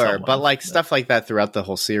 sure, someone. But like stuff like that throughout the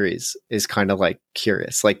whole series is kind of like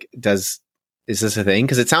curious. Like, is this a thing?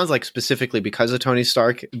 Because it sounds like specifically because of Tony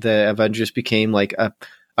Stark, the Avengers became like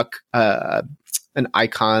an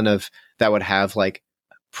icon of that would have like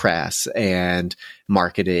press and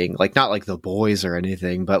marketing, like not like the boys or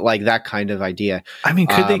anything, but like that kind of idea. I mean,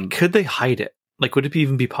 could they hide it? Like, would it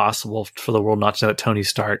even be possible for the world not to know that Tony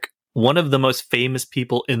Stark, one of the most famous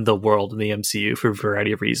people in the world in the MCU for a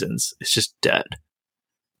variety of reasons, is just dead?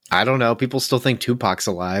 I don't know. People still think Tupac's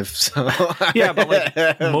alive. So yeah, but like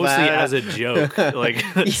mostly as a joke. Like,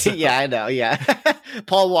 so. Yeah, I know. Yeah,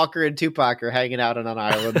 Paul Walker and Tupac are hanging out on an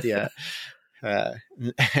island. Yeah,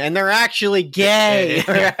 and they're actually gay.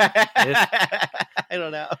 I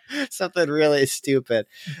don't know, something really stupid.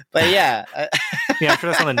 But yeah, yeah. I'm sure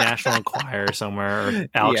that's on the National Enquirer somewhere. Or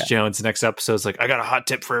Alex Jones next episode's like, I got a hot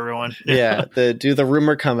tip for everyone. Yeah. Do the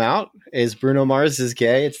rumor come out? Is Bruno Mars is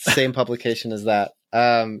gay? It's the same publication as that.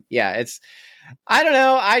 Yeah, it's I don't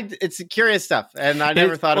know. It's curious stuff, and I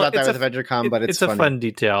never thought about that with AvengerCon, but it's a fun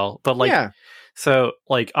detail. But like, so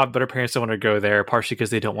like, Better Parents don't want to go there, partially because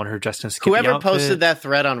they don't want her dressed in a skimpy Whoever outfit. posted that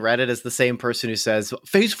thread on Reddit is the same person who says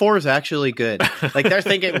Phase 4 is actually good. Like they're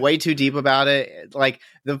thinking way too deep about it. Like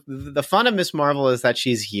the fun of Miss Marvel is that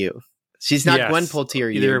she's you. She's not Gwenpool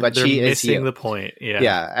tier you, but she is you. Missing the point.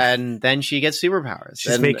 Yeah, and then she gets superpowers.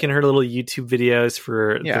 She's making her little YouTube videos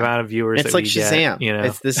for the amount of viewers. It's like Shazam. Get, you know,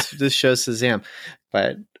 it's this show's Shazam,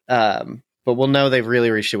 but we'll know they've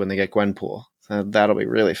really reached it when they get Gwenpool. So that'll be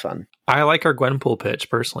really fun. I like our Gwenpool pitch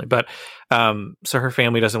personally, but so her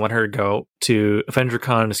family doesn't want her to go to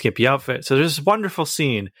AvengerCon in a skimpy outfit. So there's this wonderful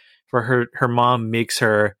scene where her mom makes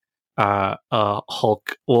her a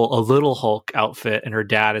little Hulk outfit, and her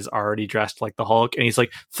dad is already dressed like the Hulk, and he's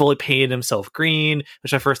like fully painted himself green,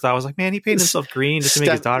 which I first thought was like, man, he painted himself green just to make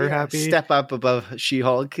his daughter happy. Step up above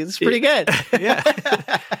She-Hulk. It's pretty good. Yeah.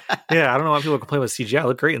 Yeah, I don't know why people complain about CGI. I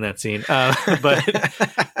look great in that scene. But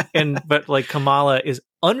like Kamala is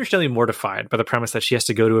understandably mortified by the premise that she has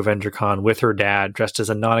to go to AvengerCon with her dad dressed as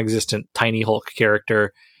a non-existent tiny Hulk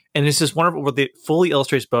character. And it's just wonderful where it fully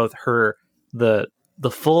illustrates both the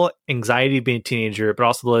full anxiety of being a teenager, but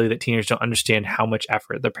also the way that teenagers don't understand how much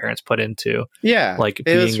effort their parents put into. Yeah, like it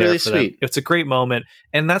being was there really for sweet. Them. It's a great moment,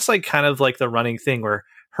 and that's like kind of like the running thing where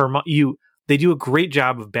they do a great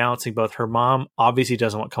job of balancing both. Her mom obviously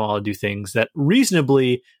doesn't want Kamala to do things that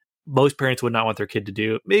reasonably most parents would not want their kid to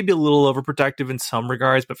do. Maybe a little overprotective in some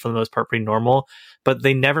regards, but for the most part, pretty normal. But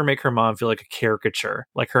they never make her mom feel like a caricature.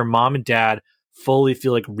 Like her mom and dad fully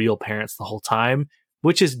feel like real parents the whole time,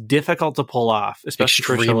 which is difficult to pull off, especially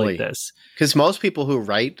for a show like this. Because most people who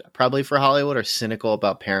write probably for Hollywood are cynical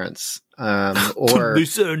about parents. Or they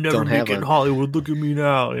said never make it in Hollywood. Look at me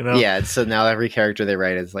now, you know. Yeah, so now every character they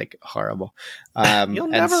write is like horrible. You'll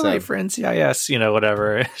never write for NCIS, you know,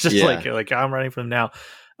 whatever. It's just like I'm writing for them now.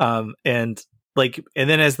 And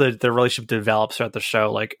then as the relationship develops throughout the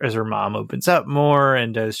show, like as her mom opens up more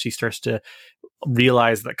and as she starts to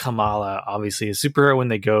realize that Kamala obviously is a superhero when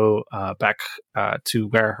they go back to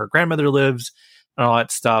where her grandmother lives and all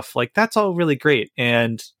that stuff, like that's all really great.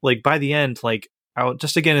 And like by the end, like I'll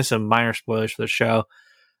just again as some minor spoilers for the show.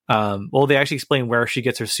 They actually explain where she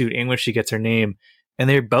gets her suit and when she gets her name, and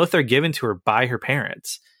they both are given to her by her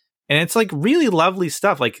parents. And it's like really lovely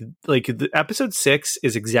stuff. Like the episode 6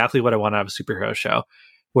 is exactly what I want out of a superhero show,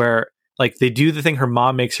 where like they do the thing. Her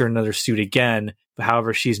mom makes her another suit again, but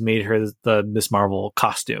however, she's made her the Miss Marvel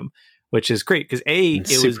costume, which is great because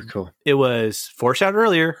cool. It was foreshadowed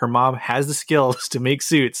earlier. Her mom has the skills to make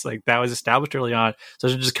suits. Like that was established early on, so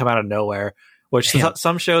it should just come out of nowhere. Which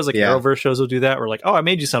some shows like Arrowverse shows will do that. Where like, oh, I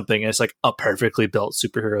made you something, and it's like a perfectly built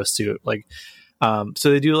superhero suit. Like. So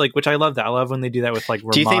they do like, which I love that. I love when they do that with like.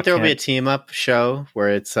 Do you think there will be a team up show where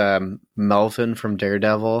it's Melvin from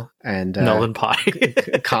Daredevil and Melvin Pie,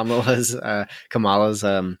 Kamala's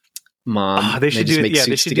mom? They should do. They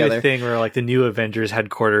should together. Do a thing where like the new Avengers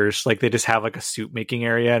headquarters, like they just have like a suit making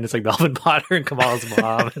area, and it's like Melvin Potter and Kamala's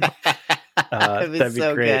mom. That'd be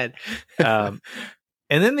so great.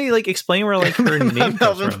 And then they like explain where like her name comes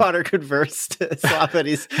Melvin from. Potter conversed to Slop, and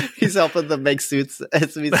he's helping them make suits.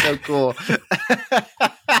 It's gonna be so cool.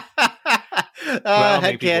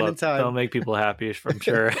 Headcanon time. They'll make people happy, I'm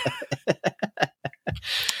sure.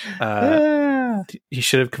 He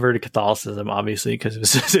should have converted Catholicism, obviously, because it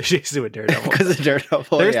was associated with Daredevil. Because of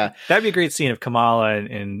Daredevil, that'd be a great scene if Kamala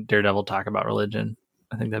and Daredevil talk about religion.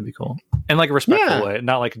 I think that'd be cool, and like a respectful way,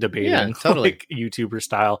 not like debating, totally. like YouTuber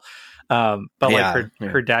style. But like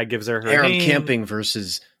her dad gives her Arab name. camping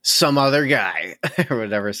versus some other guy or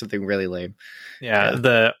whatever, something really lame.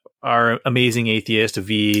 Our amazing atheist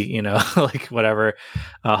V, like whatever,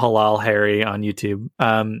 Halal Harry on YouTube.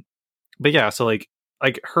 But yeah, so like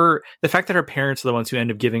the fact that her parents are the ones who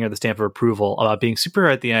end up giving her the stamp of approval about being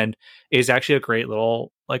superhero at the end is actually a great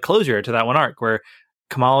little like closure to that one arc where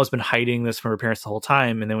Kamala has been hiding this from her parents the whole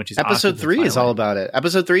time, and then when she's episode 3 is all about it.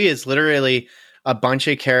 Episode 3 is literally a bunch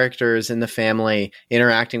of characters in the family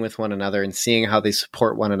interacting with one another and seeing how they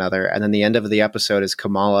support one another, and then the end of the episode is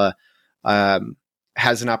Kamala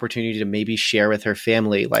has an opportunity to maybe share with her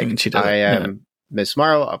family, like, I am Miss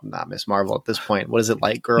Marvel. I'm not Miss Marvel at this point. What is it,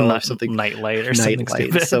 Light Girl or something? Nightlight or something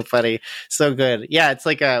stupid. It's so funny, so good. Yeah, it's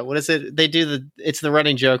like what is it? They do it's the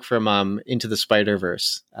running joke from Into the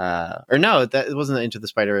Spider-Verse. Or no, it wasn't Into the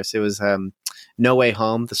Spider-Verse. It was No Way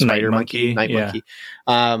Home, the Spider Monkey, Night Monkey.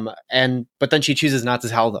 But then she chooses not to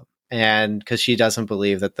tell them, and because she doesn't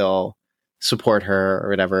believe that they'll support her or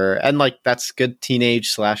whatever, and like that's good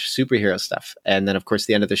teenage / superhero stuff. And then of course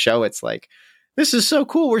the end of the show, it's like, this is so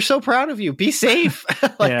cool. We're so proud of you. Be safe.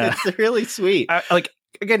 It's really sweet. I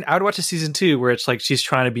would watch a season 2 where it's like she's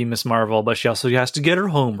trying to be Miss Marvel, but she also has to get her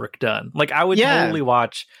homework done. Like I would totally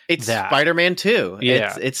watch it's that. Spider-Man 2.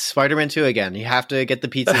 Yeah. It's Spider-Man 2 again. You have to get the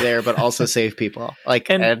pizza there, but also save people.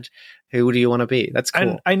 And who do you want to be? That's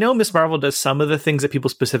cool. I know Miss Marvel does some of the things that people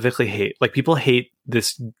specifically hate. Like people hate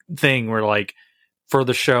this thing where like, for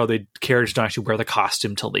the show, the characters don't actually wear the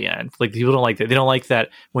costume till the end. Like people don't like that. They don't like that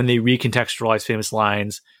when they recontextualize famous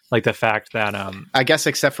lines, like the fact that I guess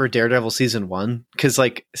except for Daredevil season 1, because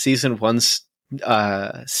like season 1's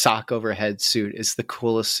sock overhead suit is the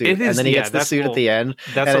coolest suit, and then he gets the suit at the end.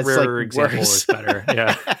 That's a rare example. Is better.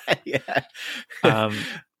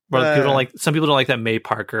 Some people don't like that May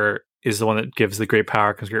Parker is the one that gives the great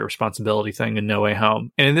power comes great responsibility thing in No Way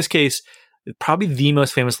Home, and in this case, probably the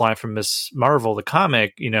most famous line from Miss Marvel, the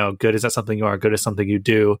comic, good is not something you are, good is something you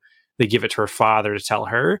do. They give it to her father to tell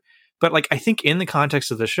her. But like, I think in the context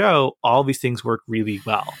of the show, all these things work really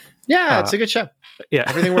well. Yeah, it's a good show. Yeah.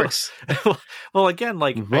 Everything works. Well, again,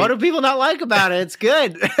 like, what do people not like about it? It's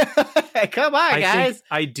good. Come on, guys.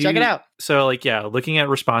 I do. Check it out. So like, looking at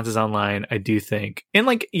responses online, I do think, and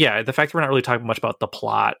like, the fact that we're not really talking much about the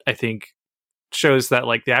plot, I think shows that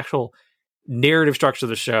like the actual narrative structure of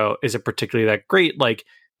the show isn't particularly that great. Like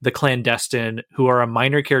the clandestine, who are a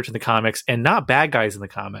minor character in the comics and not bad guys in the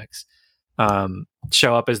comics,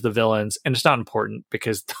 show up as the villains, and it's not important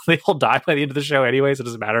because they all die by the end of the show anyway, so it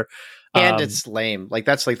doesn't matter. And it's lame. Like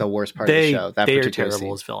that's like the worst part of the show. That they are particular terrible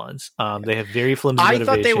scene. As villains. They have very flimsy motivation.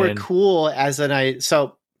 I thought they were cool as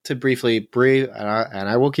so to briefly brief, and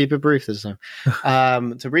I will keep it brief this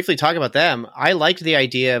time. To briefly talk about them, I liked the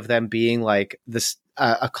idea of them being like this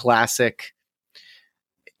a classic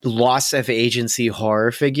loss of agency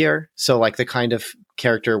horror figure. So like the kind of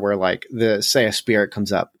character where like say a spirit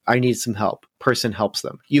comes up, I need some help. Person helps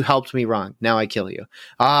them. You helped me wrong. Now I kill you.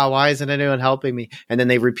 Why isn't anyone helping me? And then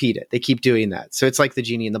they repeat it. They keep doing that. So it's like the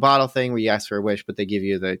genie in the bottle thing where you ask for a wish, but they give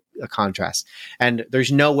you a contrast. And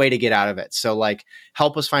there's no way to get out of it. So like,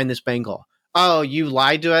 help us find this bangle. Oh, you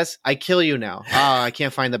lied to us? I kill you now. I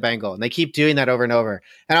can't find the bangle. And they keep doing that over and over.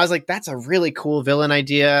 And I was like, that's a really cool villain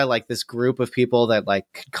idea. Like this group of people that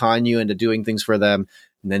like con you into doing things for them.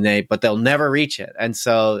 And then but they'll never reach it. And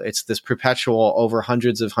so it's this perpetual over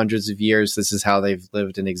hundreds of years. This is how they've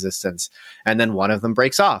lived in existence. And then one of them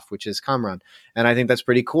breaks off, which is Kamran. And I think that's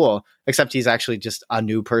pretty cool, except he's actually just a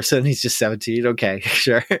new person. He's just 17. Okay,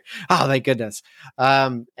 sure. Oh, thank goodness.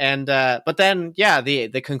 But then,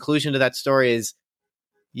 the conclusion to that story is,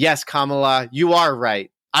 yes, Kamala, you are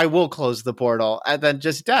right. I will close the portal. And then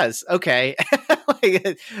just does. Okay.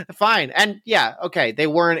 Fine. And okay. They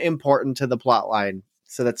weren't important to the plot line.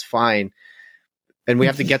 So that's fine, and we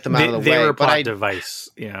have to get them out of the way. They were a plot device,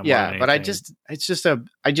 but I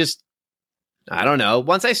don't know.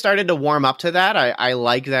 Once I started to warm up to that, I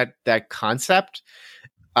like that concept.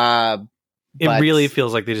 It really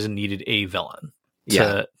feels like they just needed a villain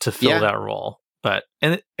to fill that role.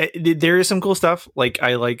 There is some cool stuff. Like,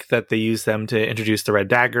 I like that they use them to introduce the Red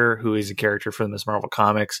Dagger, who is a character from Miss Marvel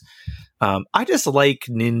comics. I just like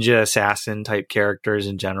ninja assassin type characters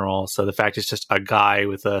in general. So the fact it's just a guy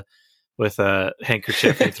with a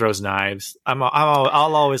handkerchief and he throws knives.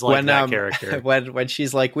 I'll always like that character. When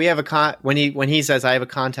she's like, we have when he says, I have a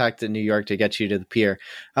contact in New York to get you to the pier.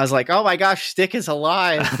 I was like, oh my gosh, Stick is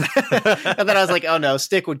alive. And then I was like, oh no,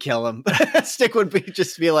 Stick would kill him. Stick would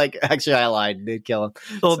just be like, actually I lied, they'd kill him.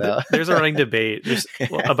 Well, so. There's a running debate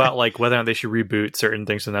about like whether or not they should reboot certain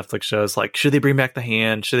things in Netflix shows. Like, should they bring back the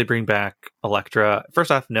Hand? Should they bring back Elektra?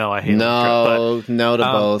 First off, no, I hate Elektra. No to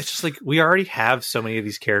both. It's just like, we already have so many of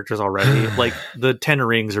these characters already. Like, the 10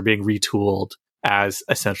 Rings are being retooled as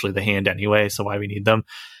essentially the Hand anyway, so why we need them?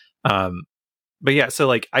 But yeah, so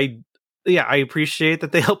like I appreciate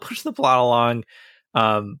that they help push the plot along.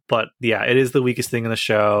 But yeah, it is the weakest thing in the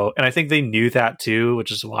show, and I think they knew that too,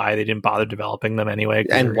 which is why they didn't bother developing them anyway,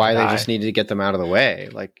 and why they just needed to get them out of the way.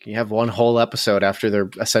 Like, you have one whole episode after they're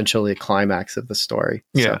essentially a climax of the story.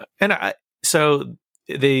 Yeah, so.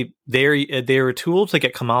 They were tooled to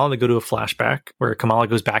get Kamala to go to a flashback where Kamala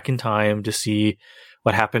goes back in time to see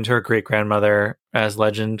what happened to her great grandmother as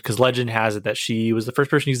Legend, because Legend has it that she was the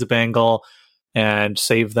first person to use the bangle and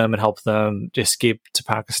save them and help them to escape to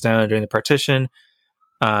Pakistan during the partition.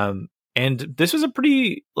 And this was a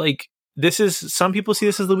pretty some people see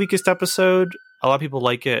this as the weakest episode. A lot of people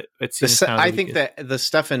like it. I think that the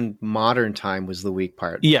stuff in modern time was the weak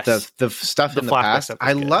part. Yes, the stuff in the past.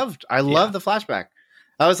 I loved the flashback.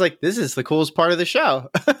 I was like, this is the coolest part of the show.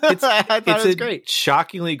 I thought it was great.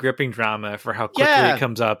 Shockingly gripping drama for how quickly it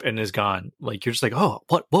comes up and is gone. Like, you're just like, oh,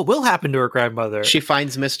 what will happen to her grandmother? She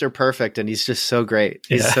finds Mr. Perfect, and he's just so great.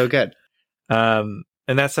 He's so good. And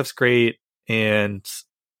that stuff's great. And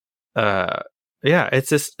it's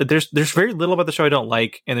just there's very little about the show I don't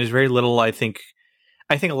like, and there's very little I think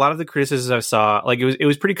a lot of the criticisms I saw, like, it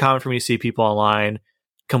was pretty common for me to see people online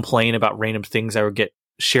complain about random things that would get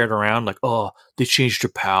shared around, like, oh, they changed her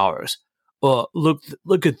powers. Oh,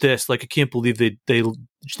 look at this. Like, I can't believe they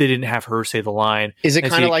didn't have her say the line. Is it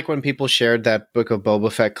kind of like when people shared that Book of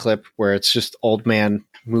Boba Fett clip where it's just old man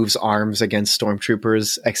moves arms against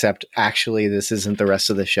stormtroopers, except actually this isn't the rest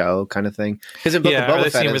of the show kind of thing? Because in Book of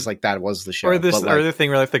Boba Fett, it was like that was the show. Or this other thing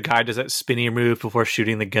where like the guy does that spinny move before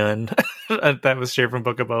shooting the gun. That was shared from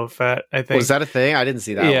Book of Boba Fett, I think. Was that a thing? I didn't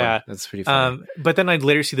see that one. That's pretty funny. But then I'd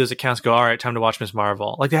later see those accounts go, all right, time to watch Miss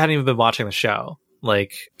Marvel. Like, they hadn't even been watching the show.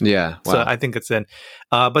 Like, yeah, wow. So I think it's in.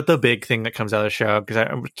 But the big thing that comes out of the show,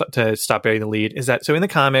 to stop bearing the lead, is that so in the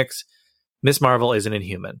comics, Miss Marvel is an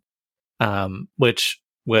Inhuman, which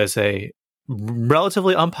was a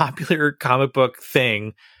relatively unpopular comic book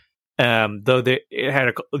thing. Though the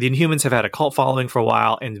Inhumans have had a cult following for a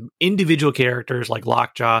while, and individual characters like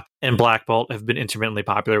Lockjaw and Black Bolt have been intermittently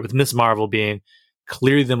popular, with Miss Marvel being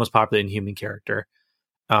clearly the most popular Inhuman character.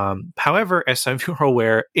 However, as some of you are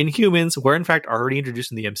aware, Inhumans were in fact already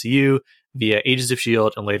introduced in the MCU via Agents of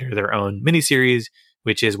S.H.I.E.L.D. and later their own miniseries,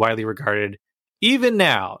 which is widely regarded, even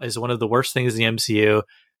now, as one of the worst things in the MCU.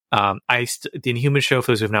 The Inhuman show,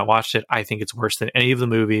 for those who have not watched it, I think it's worse than any of the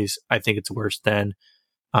movies. I think it's worse than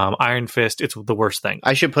Iron Fist. It's the worst thing.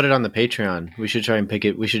 I should put it on the Patreon. We should try and pick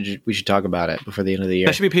it. We should talk about it before the end of the year.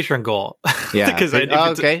 That should be a Patreon goal. Yeah.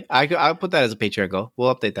 Okay. I'll put that as a Patreon goal.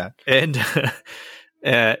 We'll update that. And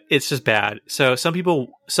it's just bad. So some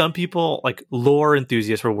people like lore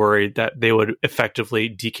enthusiasts were worried that they would effectively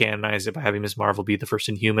decanonize it by having Ms. Marvel be the first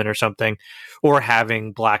Inhuman or something, or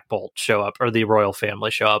having Black Bolt show up, or the royal family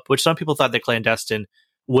show up, which some people thought that Clandestine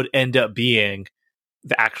would end up being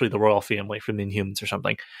actually the royal family from the Inhumans or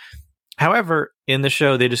something. However, in the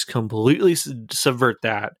show, they just completely subvert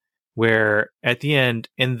that, where at the end,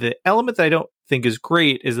 and the element that I don't think is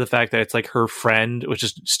great is the fact that it's like her friend, which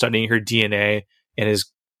is studying her DNA in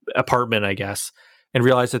his apartment, I guess, and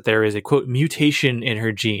realize that there is a, quote, mutation in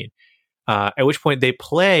her gene. At which point they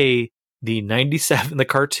play the 97, the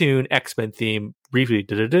cartoon X-Men theme briefly,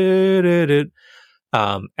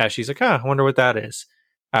 as she's like, I wonder what that is.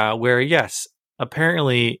 Where, yes,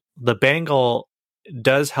 apparently the bangle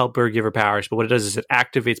does help her give her powers, but what it does is it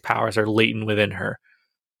activates powers that are latent within her,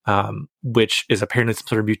 which is apparently some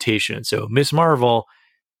sort of mutation. So Miss Marvel,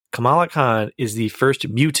 Kamala Khan, is the first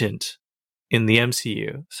mutant in the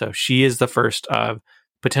MCU. So she is the first of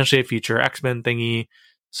potentially a future X-Men thingy.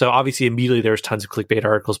 So obviously immediately there's tons of clickbait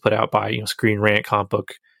articles put out by, Screen Rant,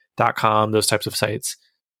 comicbook.com, those types of sites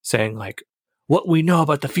saying like, what we know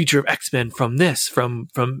about the future of X-Men from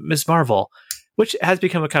Miss Marvel, which has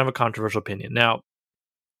become a kind of a controversial opinion. Now,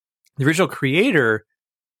 the original creator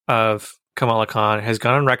of Kamala Khan has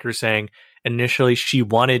gone on record saying initially she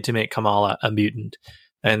wanted to make Kamala a mutant,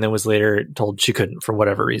 and then was later told she couldn't for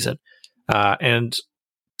whatever reason. And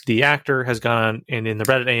the actor has gone and in the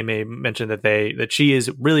Reddit AMA mentioned that she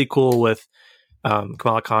is really cool with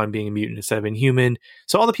Kamala Khan being a mutant instead of inhuman.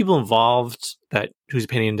 So all the people involved whose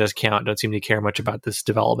opinion does count don't seem to care much about this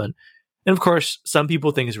development. And of course, some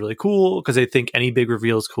people think it's really cool because they think any big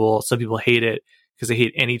reveal is cool. Some people hate it because they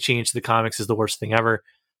hate any change to the comics is the worst thing ever.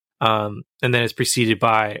 And then it's preceded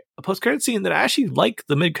by a post-credit scene that I actually like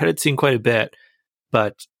the mid-credit scene quite a bit.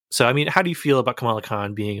 But so, I mean, how do you feel about Kamala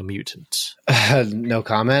Khan being a mutant? No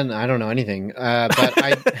comment. I don't know anything. But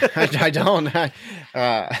I don't.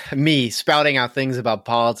 Me spouting out things about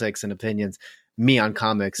politics and opinions. Me on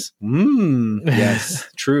comics. Yes.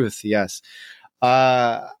 Truth. Yes.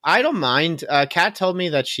 I don't mind. Kat told me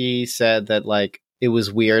that she said that like it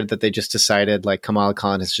was weird that they just decided like Kamala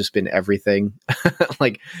Khan has just been everything,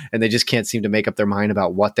 like, and they just can't seem to make up their mind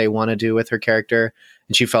about what they want to do with her character.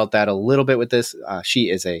 And she felt that a little bit with this.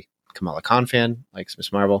 She is a Kamala Khan fan, likes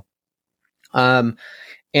Miss Marvel.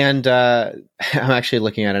 And I'm actually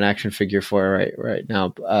looking at an action figure for her right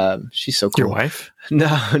now. She's so cool. Your wife?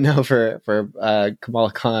 No, for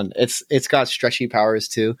Kamala Khan. It's got stretchy powers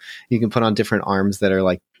too. You can put on different arms that are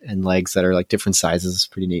like and legs that are like different sizes. It's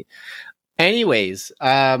pretty neat. Anyways,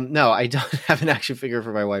 no, I don't have an action figure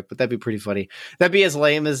for my wife, but that'd be pretty funny. That'd be as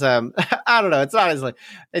lame as I don't know. It's not as like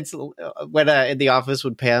it's when in the office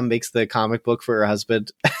when Pam makes the comic book for her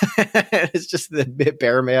husband. It's just the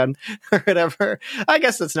Bear Man or whatever. I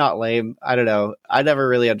guess that's not lame. I don't know. I never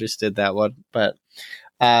really understood that one, but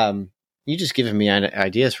you just given me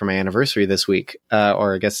ideas for my anniversary this week,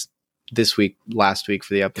 or I guess this week, last week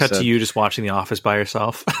for the episode. Cut to you just watching The Office by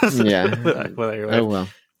yourself. Yeah. Oh well.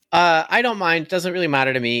 I don't mind. Doesn't really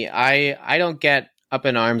matter to me. I don't get up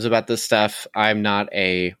in arms about this stuff. I'm not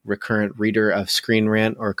a recurrent reader of Screen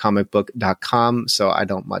Rant or comicbook.com, so I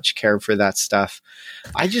don't much care for that stuff.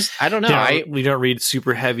 I don't know. Yeah, we don't read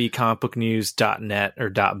super heavy comicbooknews.net or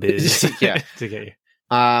 .biz. Yeah. To get you.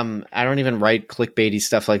 I don't even write clickbaity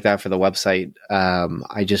stuff like that for the website.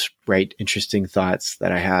 I just write interesting thoughts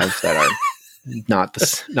that I have that are not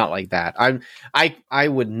like that. I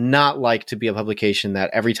would not like to be a publication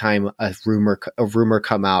that every time a rumor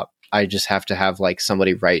come out, I just have to have like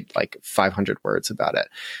somebody write like 500 words about it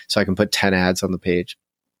so I can put 10 ads on the page.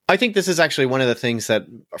 I think this is actually one of the things that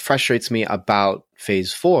frustrates me about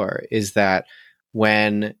Phase 4 is that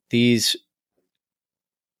when these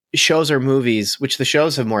shows or movies, which the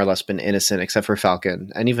shows have more or less been innocent except for Falcon,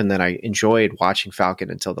 and even then I enjoyed watching Falcon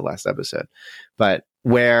until the last episode, but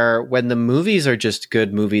when the movies are just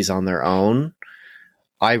good movies on their own,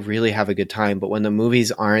 I really have a good time. But when the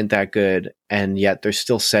movies aren't that good and yet they're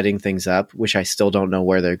still setting things up, which I still don't know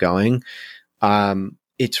where they're going,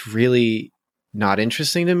 it's really not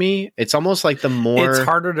interesting to me. It's almost like it's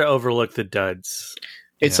harder to overlook the duds.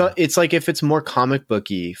 It's like if it's more comic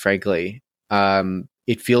booky, frankly,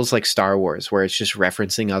 it feels like Star Wars where it's just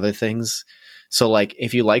referencing other things. So like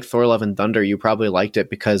if you like Thor Love and Thunder, you probably liked it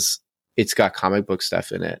because it's got comic book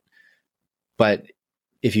stuff in it. But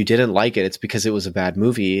if you didn't like it, it's because it was a bad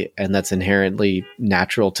movie, and that's inherently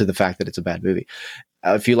natural to the fact that it's a bad movie.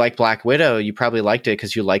 If you like Black Widow, you probably liked it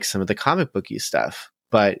because you like some of the comic booky stuff.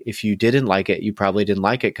 But if you didn't like it, you probably didn't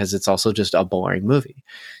like it because it's also just a boring movie.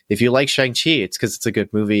 If you like Shang-Chi, it's because it's a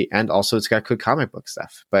good movie, and also it's got good comic book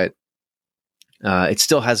stuff. But it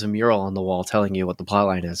still has a mural on the wall telling you what the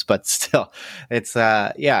plotline is. But still, it's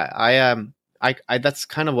I that's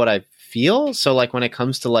kind of what I feel. So like when it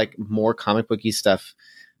comes to like more comic booky stuff,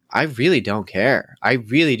 I really don't care. I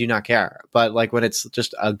really do not care. But like when it's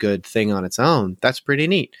just a good thing on its own, that's pretty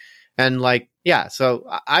neat. And like, yeah, so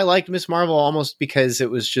I liked Miss Marvel almost because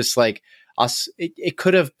it was just like us. It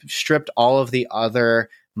could have stripped all of the other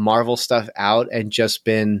Marvel stuff out and just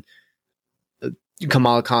been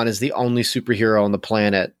Kamala Khan is the only superhero on the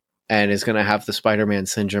planet and is going to have the Spider-Man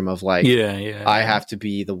syndrome of like, I have to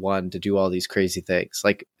be the one to do all these crazy things.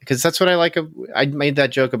 Like, because that's what I like. I made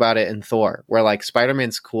that joke about it in Thor, where like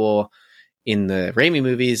Spider-Man's cool in the Raimi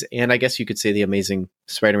movies, and I guess you could say the Amazing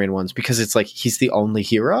Spider-Man ones, because it's like he's the only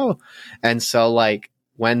hero. And so like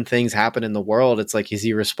when things happen in the world, it's like, is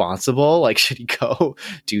he responsible? Like, should he go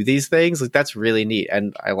do these things? Like, that's really neat.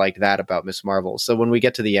 And I like that about Miss Marvel. So when we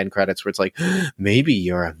get to the end credits where it's like, maybe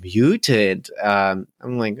you're a mutant, I'm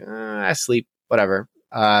like, I sleep, whatever.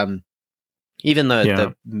 Even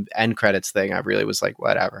the end credits thing, I really was like,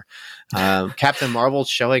 whatever. Captain Marvel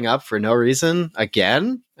showing up for no reason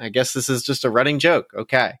again. I guess this is just a running joke.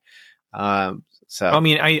 Okay. So I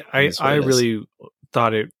mean, I really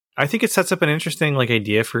thought I think it sets up an interesting like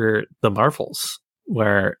idea for the Marvels,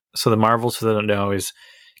 so the Marvels, for those who don't know, is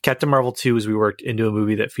Captain Marvel 2 is we worked into a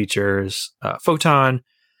movie that features Photon,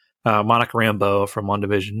 Monica Rambeau from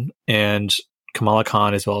WandaVision, and Kamala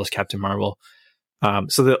Khan as well as Captain Marvel.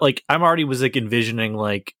 So that like I'm already was like envisioning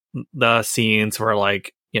like the scenes where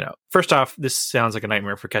like, first off, this sounds like a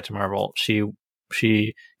nightmare for Captain Marvel.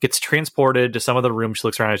 She gets transported to some of the rooms. She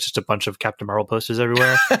looks around, it's just a bunch of Captain Marvel posters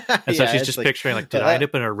everywhere. And so she's just like, picturing like, did I end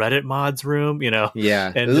up in a Reddit mods room? Yeah.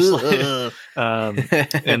 And just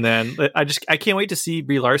and then I can't wait to see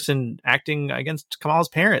Brie Larson acting against Kamala's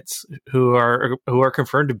parents, who are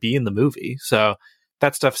confirmed to be in the movie. So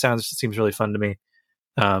that stuff seems really fun to me.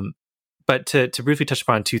 But to briefly touch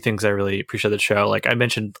upon two things I really appreciate the show, like I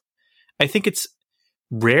mentioned, I think it's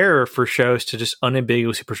rare for shows to just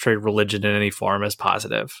unambiguously portray religion in any form as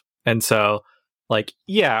positive. And so like,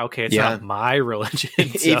 it's not my religion.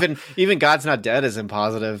 So. Even God's Not Dead isn't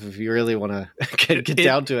positive if you really want to get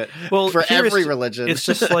down to it. Well, for every religion. It's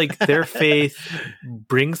just like their faith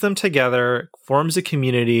brings them together, forms a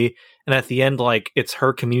community, and at the end, like it's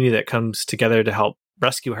her community that comes together to help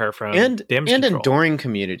rescue her from damage control. Enduring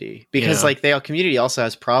community, because like the community also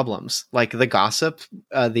has problems, like the gossip,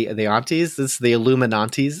 the aunties, the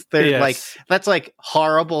Illuminantes. They're like, that's like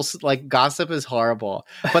horrible. Like gossip is horrible,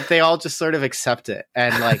 but they all just sort of accept it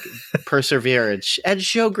and like persevere and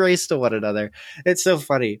show grace to one another. It's so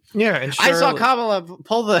funny. Yeah, and I saw Kamala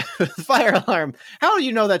pull the fire alarm. How do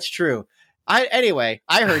you know that's true? I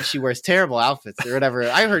heard she wears terrible outfits or whatever.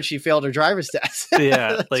 I heard she failed her driver's test.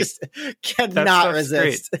 Yeah, like just cannot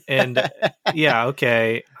resist. Great. And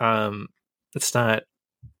okay. It's not.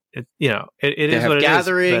 It is what it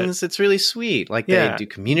gatherings. is. But it's really sweet. Like they do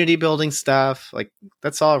community building stuff. Like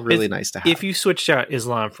that's all really nice to have. If you switched out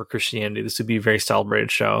Islam for Christianity, this would be a very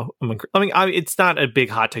celebrated show. I mean, it's not a big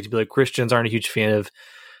hot take to be like Christians aren't a huge fan of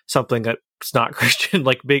something that's not Christian,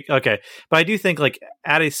 like big. Okay. But I do think like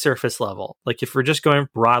at a surface level, like if we're just going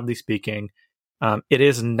broadly speaking, it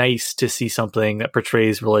is nice to see something that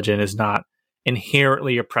portrays religion as not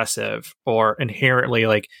inherently oppressive or inherently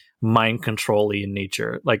like mind control-y in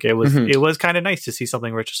nature. Like it was kind of nice to see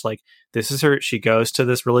something where it's just like, this is her, she goes to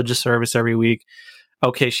this religious service every week.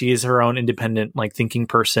 Okay, she is her own independent, like thinking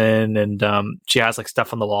person. And she has like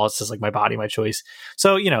stuff on the wall. It says like my body, my choice.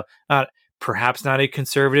 So, perhaps not a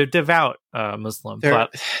conservative, devout Muslim. There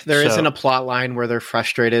isn't a plot line where they're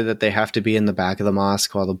frustrated that they have to be in the back of the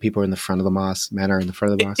mosque while the people are in the front of the mosque. Men are in the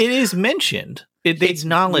front of the mosque. It is mentioned. It's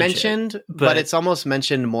mentioned, but it's almost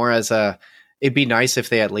mentioned more as it'd be nice if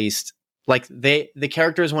they at least like the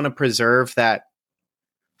characters want to preserve that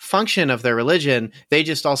function of their religion. They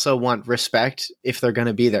just also want respect if they're going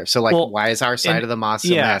to be there. So like, why is our side of the mosque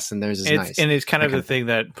a mess and theirs is nice? And it's kind of the thing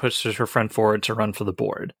that pushes her friend forward to run for the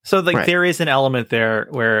board. So like there is an element there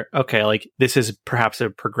where, okay, like this is perhaps a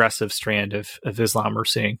progressive strand of Islam we're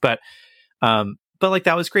seeing, but like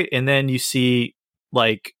that was great. And then you see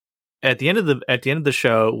like at the end of the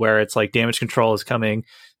show where it's like damage control is coming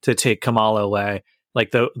to take Kamala away.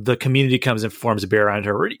 Like the community comes and forms a bear around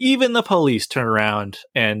her, or even the police turn around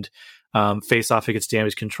and face off against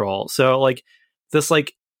damage control. So like this,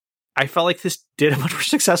 like I felt like this did a much more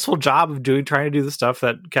successful job of trying to do the stuff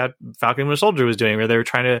that Falcon and Winter Soldier was doing, where they were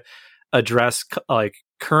trying to address like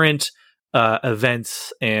current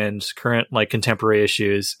events and current like contemporary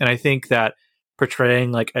issues. And I think that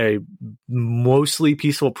portraying like a mostly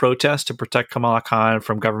peaceful protest to protect Kamala Khan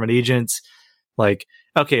from government agents, like,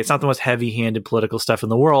 okay, it's not the most heavy-handed political stuff in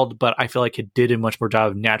the world, but I feel like it did a much more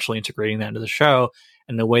job of naturally integrating that into the show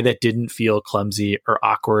in a way that didn't feel clumsy or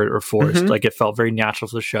awkward or forced. Like it felt very natural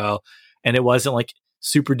for the show, and it wasn't like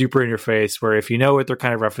super duper in your face where if you know what they're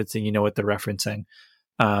kind of referencing, you know what they're referencing.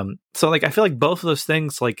 So like I feel like both of those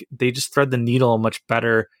things, like they just thread the needle much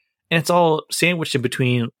better. And it's all sandwiched in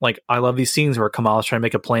between. Like, I love these scenes where Kamala's trying to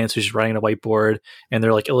make a plan. So she's writing on a whiteboard and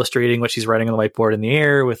they're like illustrating what she's writing on the whiteboard in the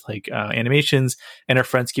air with like animations. And her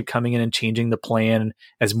friends keep coming in and changing the plan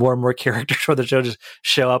as more and more characters for the show just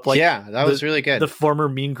show up. Like, yeah, that was really good. The former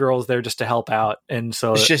Mean Girls there just to help out. And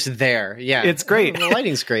so it's just there. Yeah. It's great. The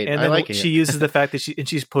lighting's great. And I like it. She uses the fact that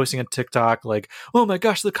she's posting on TikTok, like, oh my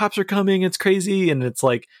gosh, the cops are coming. It's crazy. And it's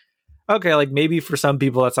like, okay, like maybe for some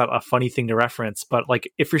people that's not a funny thing to reference, but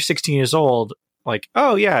like if you're 16 years old, like,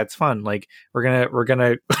 oh yeah, it's fun. Like we're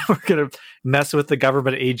gonna mess with the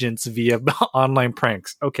government agents via online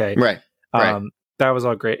pranks. Okay, right. That was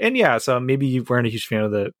all great. And yeah, so maybe you weren't a huge fan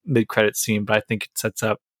of the mid-credit scene, but I think it sets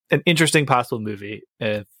up an interesting possible movie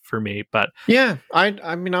for me. But yeah,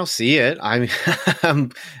 I mean, I'll see it. I'm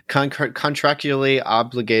contractually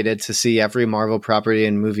obligated to see every Marvel property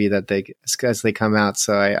and movie that as they come out.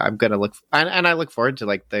 So I'm gonna look, and I look forward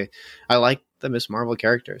to I like the Miss Marvel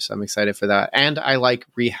characters. So I'm excited for that, and I like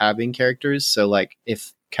rehabbing characters. So like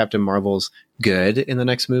if Captain Marvel's good in the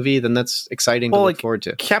next movie, then that's exciting to look forward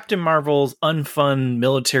to. Captain Marvel's unfun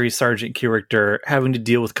military sergeant character having to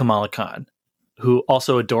deal with Kamala Khan, who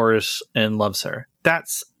also adores and loves her. That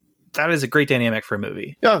is a great dynamic for a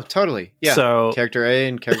movie. Oh, totally. Yeah. So character A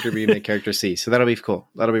and character B make character C. So that'll be cool.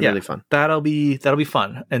 That'll be really fun. That'll be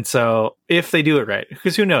fun. And so if they do it right,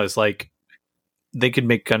 because who knows, like they could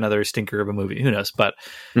make another stinker of a movie. Who knows? But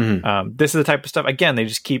this is the type of stuff. Again, they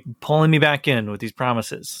just keep pulling me back in with these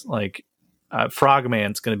promises. Like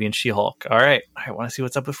Frogman's going to be in She-Hulk. All right, I want to see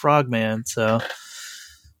what's up with Frogman. So,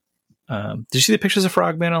 did you see the pictures of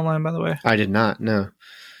Frogman online? By the way, I did not. No.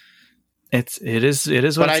 It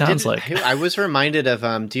is what it sounds like. I was reminded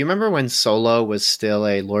of do you remember when Solo was still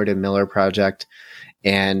a Lord and Miller project,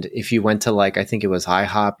 and if you went to like I think it was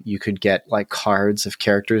IHOP, you could get like cards of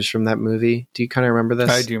characters from that movie? Do you kind of remember this?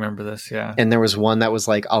 I do remember this, yeah. And there was one that was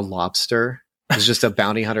like a lobster. It was just a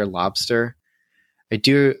bounty hunter lobster.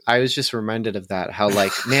 I was just reminded of that, how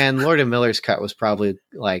like, man, Lord and Miller's cut was probably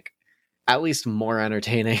like at least more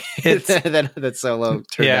entertaining than that Solo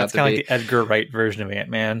turned out it's to kind be. of like the Edgar Wright version of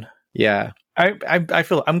Ant-Man. Yeah. I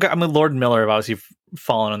feel I'm a Lord and Miller have obviously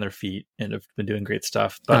fallen on their feet and have been doing great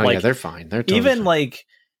stuff. But like, they're fine. They're totally even fine. Like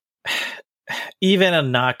even a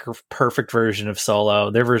not perfect version of Solo,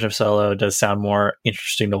 their version of Solo does sound more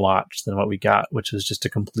interesting to watch than what we got, which was just a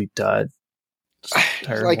complete dud.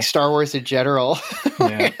 Like Star Wars in general.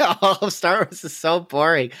 Yeah. All of Star Wars is so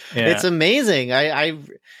boring. Yeah. It's amazing.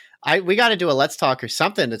 We got to do a Let's Talk or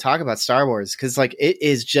something to talk about Star Wars, because like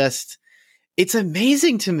it's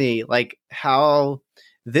amazing to me like how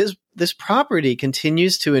this property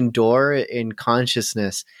continues to endure in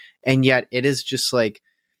consciousness, and yet it is just like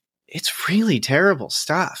it's really terrible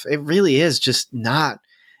stuff. It really is just not.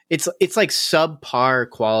 It's like subpar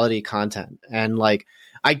quality content, and like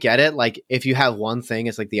I get it. Like if you have one thing,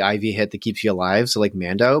 it's like the IV hit that keeps you alive. So like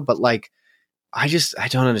Mando, but like I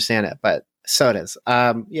don't understand it. But so it is.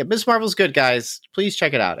 Ms. Marvel's good, guys. Please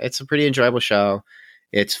check it out. It's a pretty enjoyable show.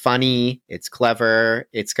 It's funny. It's clever.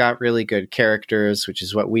 It's got really good characters, which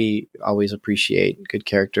is what we always appreciate. Good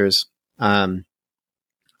characters.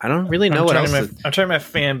 I don't really know what else. I'm turning my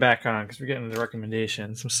fan back on because we're getting the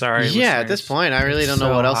recommendations. I'm sorry. Yeah, at this point, I really don't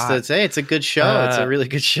know what else to say. It's a good show. It's a really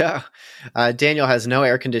good show. Daniel has no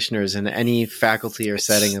air conditioners in any faculty or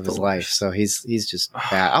setting of his life, so he's just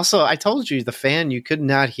bad. Also, I told you the fan, you could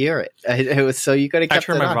not hear it. It was so you could have kept I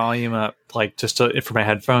turned it my on. volume up like just for my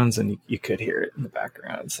headphones, and you could hear it in the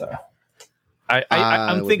background. So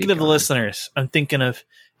I'm thinking of the listeners. I'm thinking of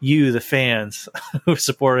you, the fans who are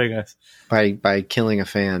supporting us by killing a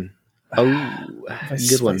fan. Oh,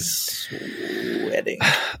 good one. Sweating.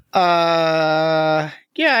 Yeah,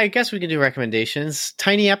 I guess we can do recommendations.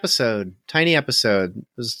 Tiny episode. It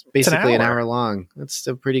was basically an hour long. That's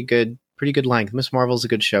a pretty good length. Miss Marvel's a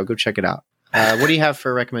good show. Go check it out. What do you have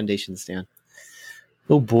for recommendations, Dan?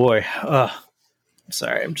 Oh boy.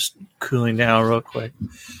 Sorry, I'm just cooling down real quick.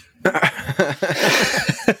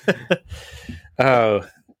 Oh,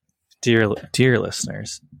 dear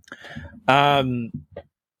listeners.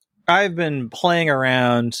 I've been playing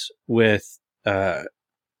around with a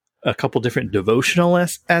couple different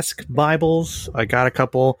devotional-esque Bibles. I got a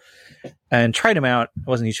couple and tried them out. I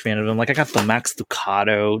wasn't a huge fan of them. Like I got the Max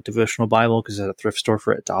Lucado devotional Bible because it's at a thrift store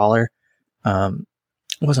for $1. I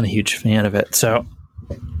wasn't a huge fan of it. So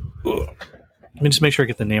let me just make sure I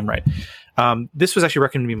get the name right. This was actually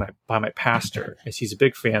recommended to me by my pastor, as he's a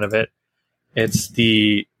big fan of it. It's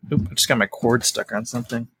the... I just got my cord stuck on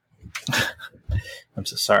something. I'm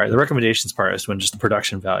so sorry. The recommendations part is when just the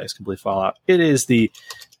production values completely fall out. It is the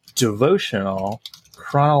Devotional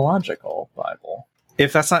Chronological Bible.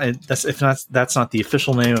 If that's not the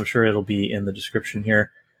official name, I'm sure it'll be in the description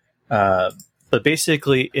here. But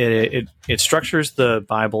basically, it structures the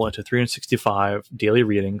Bible into 365 daily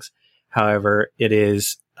readings. However, it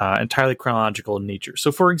is entirely chronological in nature.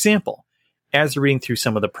 So, for example, as you're reading through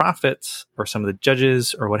some of the prophets or some of the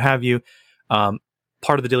judges or what have you,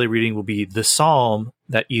 part of the daily reading will be the psalm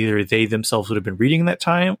that either they themselves would have been reading that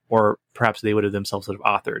time, or perhaps they would have themselves would have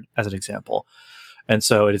authored, as an example. And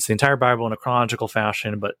so it's the entire Bible in a chronological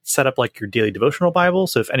fashion, but set up like your daily devotional Bible.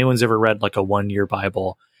 So if anyone's ever read like a 1-year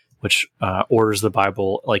Bible, which orders the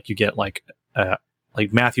Bible, like you get like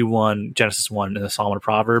Matthew 1, Genesis 1, and the Psalm and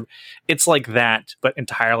Proverb, it's like that, but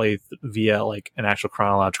entirely via like an actual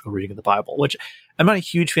chronological reading of the Bible, which I'm not a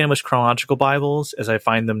huge fan of most chronological Bibles, as I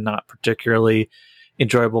find them not particularly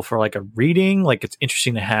enjoyable for like a reading. Like it's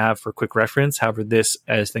interesting to have for quick reference. However, this,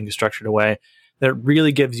 as things are structured away, that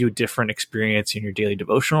really gives you a different experience in your daily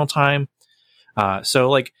devotional time. So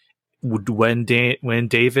like when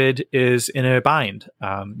David is in a bind,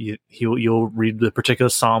 you'll read the particular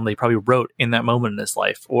psalm they probably wrote in that moment in his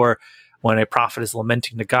life, or when a prophet is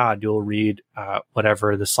lamenting to God, you'll read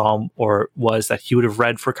whatever the psalm or was that he would have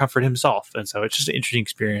read for comfort himself. And so it's just an interesting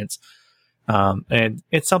experience. And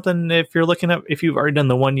it's something, if you're looking at, if you've already done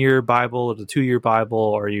the 1-year Bible or the 2-year Bible,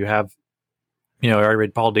 or you have, I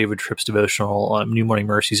read Paul David Tripp's devotional, New Morning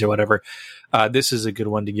Mercies or whatever, this is a good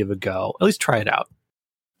one to give a go. At least try it out.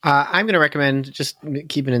 I'm going to recommend, just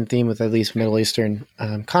keeping in theme with at least Middle Eastern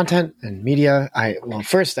content and media.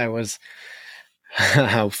 First I was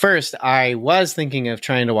thinking of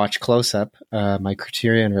trying to watch Close Up, my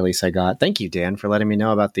Criterion release I got. Thank you, Dan, for letting me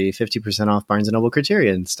know about the 50% off Barnes & Noble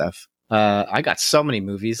Criterion stuff. I got so many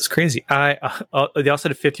movies. It's crazy. They also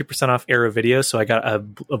had a 50% off Arrow Video, so I got a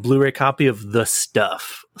Blu-ray copy of The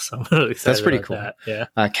Stuff. So I'm really excited. That's pretty cool. That. Yeah.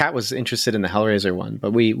 Kat was interested in the Hellraiser one,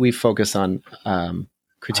 but we focus on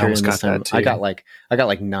Criterion this time. I got like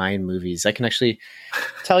 9 movies. I can actually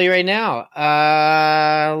tell you right now.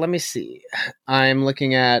 Let me see. I'm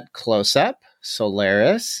looking at Close Up,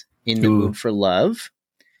 Solaris, In the Mood for Love,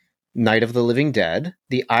 Night of the Living Dead,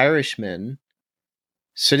 The Irishman,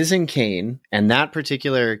 Citizen Kane, and that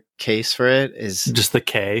particular case for it is just the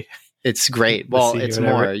K. It's great. Well, it's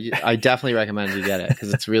more. I definitely recommend you get it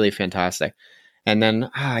because it's really fantastic. And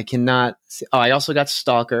then I cannot see. Oh, I also got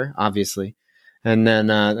Stalker, obviously. And then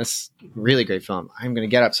that's a really great film. I'm going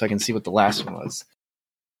to get up so I can see what the last one was.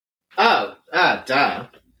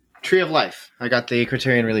 Tree of Life. I got the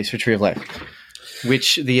Criterion release for Tree of Life,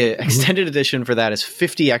 which the extended edition for that is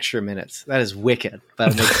 50 extra minutes. That is wicked.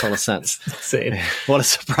 That makes total sense. Insane. What a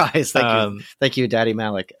surprise. Thank you, Daddy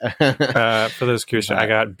Malik. For those curious, I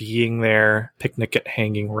got Being There, Picnic at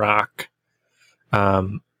Hanging Rock.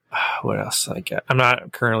 What else did I get? I'm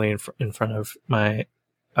not currently in front of my...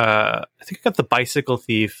 I think I got The Bicycle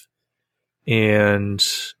Thief and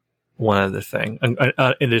one other thing, in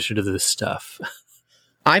addition to this stuff.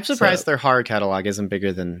 I'm surprised their horror catalog isn't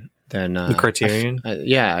bigger than the Criterion.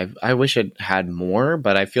 I wish it had more,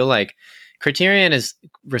 but I feel like Criterion is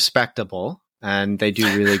respectable and they do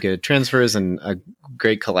really good transfers and a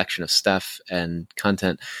great collection of stuff and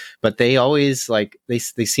content. But they always they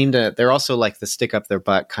seem to, they're also like the stick up their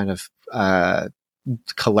butt kind of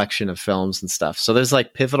collection of films and stuff. So there's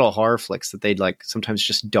like pivotal horror flicks that they'd like sometimes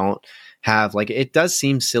just don't have. Like, it does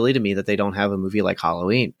seem silly to me that they don't have a movie like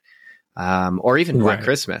Halloween. Or even Black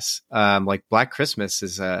Christmas. Like Black Christmas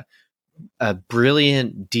is a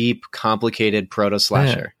brilliant, deep, complicated proto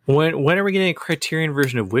slasher. Yeah. When are we getting a Criterion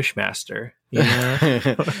version of Wishmaster?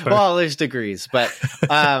 Yeah. Well, there's degrees, but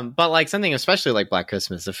like something especially like Black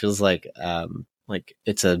Christmas, it feels like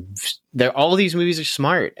it's all these movies are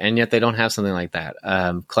smart, and yet they don't have something like that.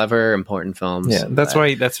 Clever, important films. Yeah, that's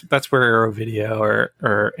why that's where Arrow Video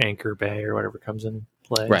or Anchor Bay or whatever comes in.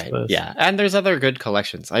 Right. Yeah. And there's other good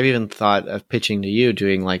collections. I've even thought of pitching to you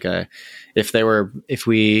doing like if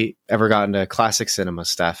we ever got into classic cinema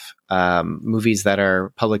stuff, movies that are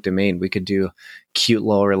public domain, we could do cute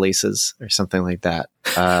little releases or something like that.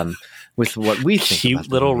 With what we think cute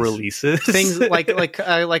little releases, things like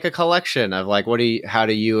a collection of like, how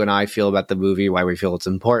do you and I feel about the movie, why we feel it's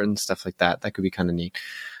important, stuff like that. That could be kind of neat.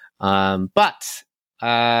 All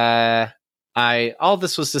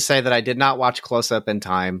this was to say that I did not watch Close Up in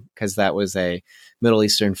time because that was a Middle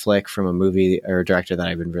Eastern flick from a movie or a director that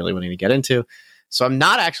I've been really wanting to get into. So I'm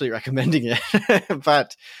not actually recommending it,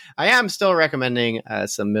 but I am still recommending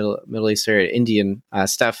some Middle Eastern Indian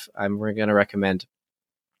stuff. We're going to recommend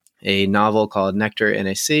a novel called Nectar in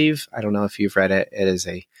a Sieve. I don't know if you've read it. It is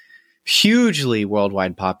a hugely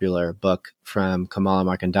worldwide popular book from Kamala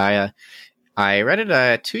Markandeya. I read it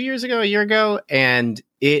a year ago, and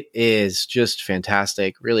it is just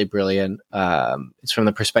fantastic, really brilliant. It's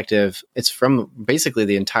from basically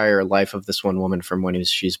the entire life of this one woman from when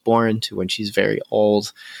she's born to when she's very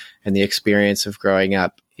old, and the experience of growing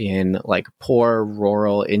up in like poor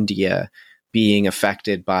rural India, being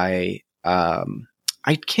affected by,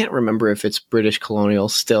 I can't remember if it's British colonial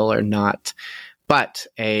still or not, but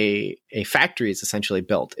a factory is essentially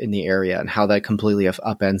built in the area and how that completely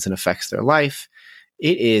upends and affects their life.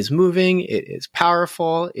 It is moving. It is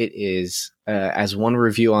powerful. It is, as one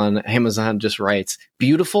review on Amazon just writes,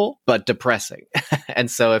 beautiful but depressing. And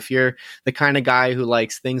so if you're the kind of guy who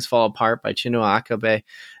likes Things Fall Apart by Chinua Achebe,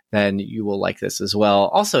 then you will like this as well.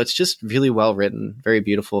 Also, it's just really well written, very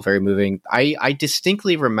beautiful, very moving. I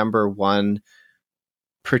distinctly remember one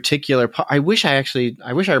particular part. I wish I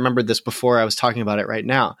remembered this before I was talking about it right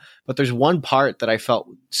now, but there's one part that I felt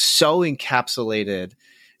so encapsulated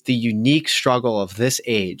the unique struggle of this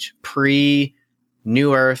age, pre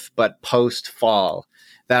New Earth, but post fall,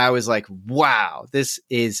 that I was like, wow, this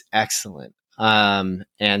is excellent.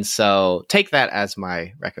 And so take that as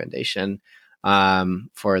my recommendation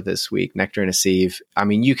for this week. Nectar and a Sieve. I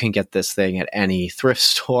mean, you can get this thing at any thrift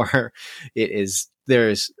store.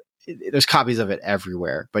 There's copies of it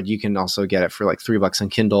everywhere, but you can also get it for like $3 on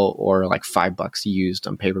Kindle or like $5 used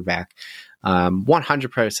on paperback.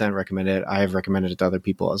 100% recommend it. I have recommended it to other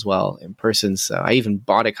people as well in person. So I even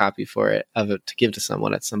bought a copy of it to give to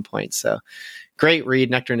someone at some point. So great read,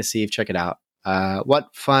 Nectar and a Sieve. Check it out.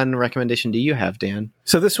 What fun recommendation do you have, Dan?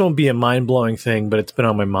 So this won't be a mind-blowing thing, but it's been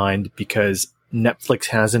on my mind because Netflix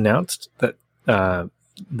has announced that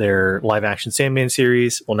their live-action Sandman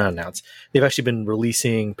series, well, not announced, they've actually been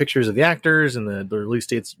releasing pictures of the actors, and the release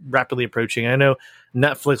date's rapidly approaching. I know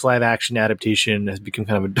Netflix live-action adaptation has become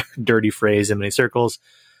kind of a dirty phrase in many circles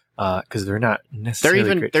because they're not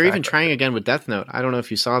necessarily they're even trying again with Death Note. I don't know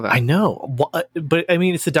if you saw that. I know, but I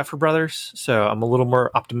mean, it's the Duffer Brothers, so I'm a little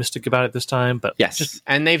more optimistic about it this time. But yes,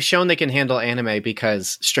 and they've shown they can handle anime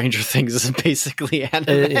because Stranger Things is basically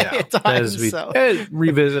anime at times. As we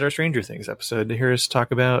revisit our Stranger Things episode to hear us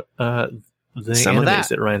talk about the animes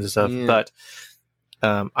that reminds us of. Yeah. But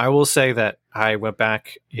I will say that I went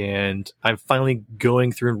back and I'm finally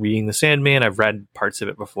going through and reading The Sandman. I've read parts of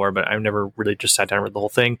it before, but I've never really just sat down and read the whole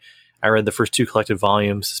thing. I read the first 2 collected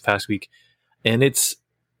volumes this past week, and it's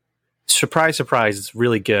surprise, it's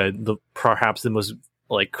really good. Perhaps the most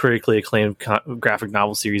like critically acclaimed graphic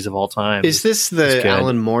novel series of all time. Is this the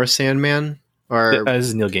Alan Moore Sandman, or this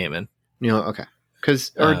is Neil Gaiman? Okay, because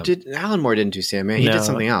did Alan Moore didn't do Sandman? He did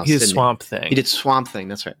something else. He did Swamp Thing. He did Swamp Thing.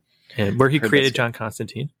 That's right. And where he created John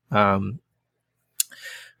Constantine.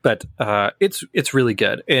 But it's really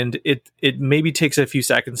good, and it maybe takes a few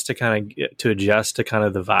seconds to kind of to adjust to kind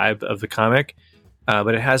of the vibe of the comic,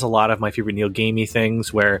 but it has a lot of my favorite Neil Gaiman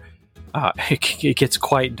things where it gets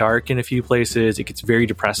quite dark in a few places. It gets very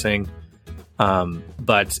depressing,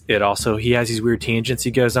 but it also he has these weird tangents he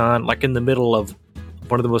goes on, like in the middle of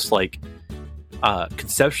one of the most like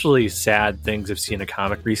conceptually sad things I've seen in a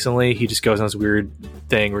comic recently. He just goes on this weird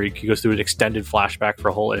thing where he goes through an extended flashback for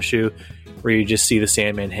a whole issue where you just see the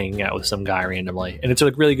Sandman hanging out with some guy randomly, and it's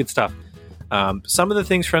like really good stuff. Some of the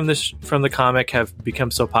things from the comic have become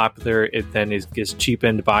so popular it then gets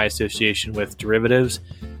cheapened by association with derivatives.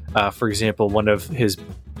 For example, one of his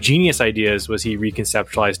genius ideas was he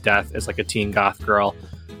reconceptualized Death as like a teen goth girl,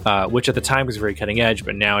 which at the time was very cutting edge,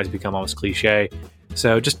 but now has become almost cliche.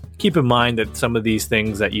 So just keep in mind that some of these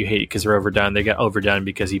things that you hate because they're overdone, they get overdone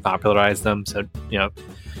because he popularized them. So,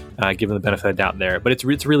 give him the benefit of the doubt there. But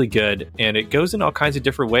it's really good, and it goes in all kinds of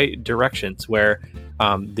different directions where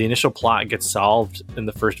the initial plot gets solved in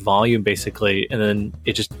the first volume, basically, and then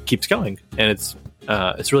it just keeps going. And it's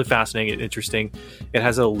really fascinating and interesting. It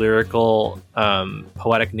has a lyrical,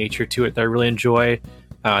 poetic nature to it that I really enjoy.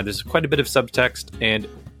 There's quite a bit of subtext, and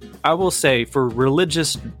I will say for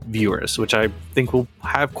religious viewers, which I think will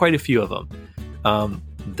have quite a few of them,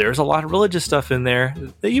 there's a lot of religious stuff in there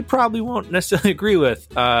that you probably won't necessarily agree with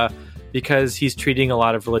because he's treating a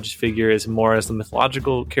lot of religious figures more as the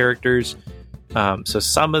mythological characters. So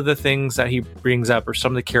some of the things that he brings up or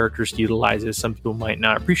some of the characters he utilizes, some people might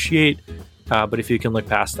not appreciate. But if you can look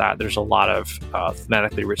past that, there's a lot of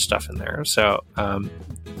thematically rich stuff in there. So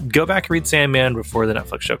go back and read Sandman before the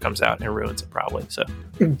Netflix show comes out and ruins it probably. So.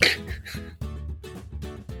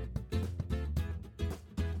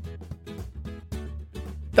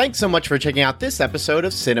 Thanks so much for checking out this episode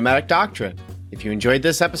of Cinematic Doctrine. If you enjoyed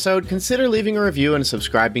this episode, consider leaving a review and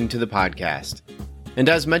subscribing to the podcast. And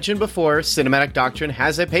as mentioned before, Cinematic Doctrine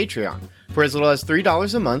has a Patreon. For as little as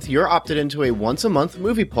 $3 a month, you're opted into a once-a-month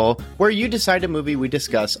movie poll where you decide a movie we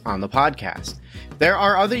discuss on the podcast. There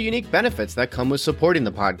are other unique benefits that come with supporting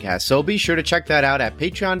the podcast, so be sure to check that out at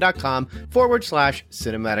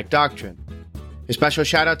patreon.com/Cinematic Doctrine. A special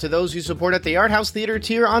shout out to those who support at the Art House Theater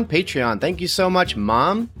tier on Patreon. Thank you so much,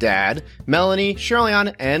 Mom, Dad, Melanie,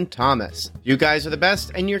 Shirleyan, and Thomas. You guys are the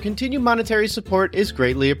best, and your continued monetary support is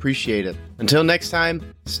greatly appreciated. Until next time,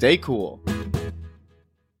 stay cool.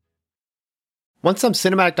 Want some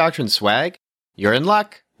Cinematic Doctrine swag? You're in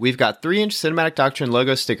luck. We've got 3-inch Cinematic Doctrine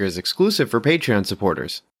logo stickers exclusive for Patreon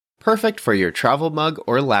supporters. Perfect for your travel mug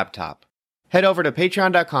or laptop. Head over to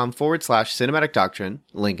patreon.com/Cinematic Doctrine,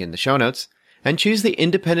 link in the show notes, and choose the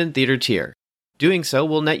Independent Theater tier. Doing so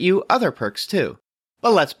will net you other perks too.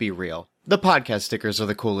 But let's be real, the podcast stickers are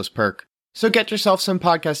the coolest perk. So get yourself some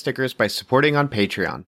podcast stickers by supporting on Patreon.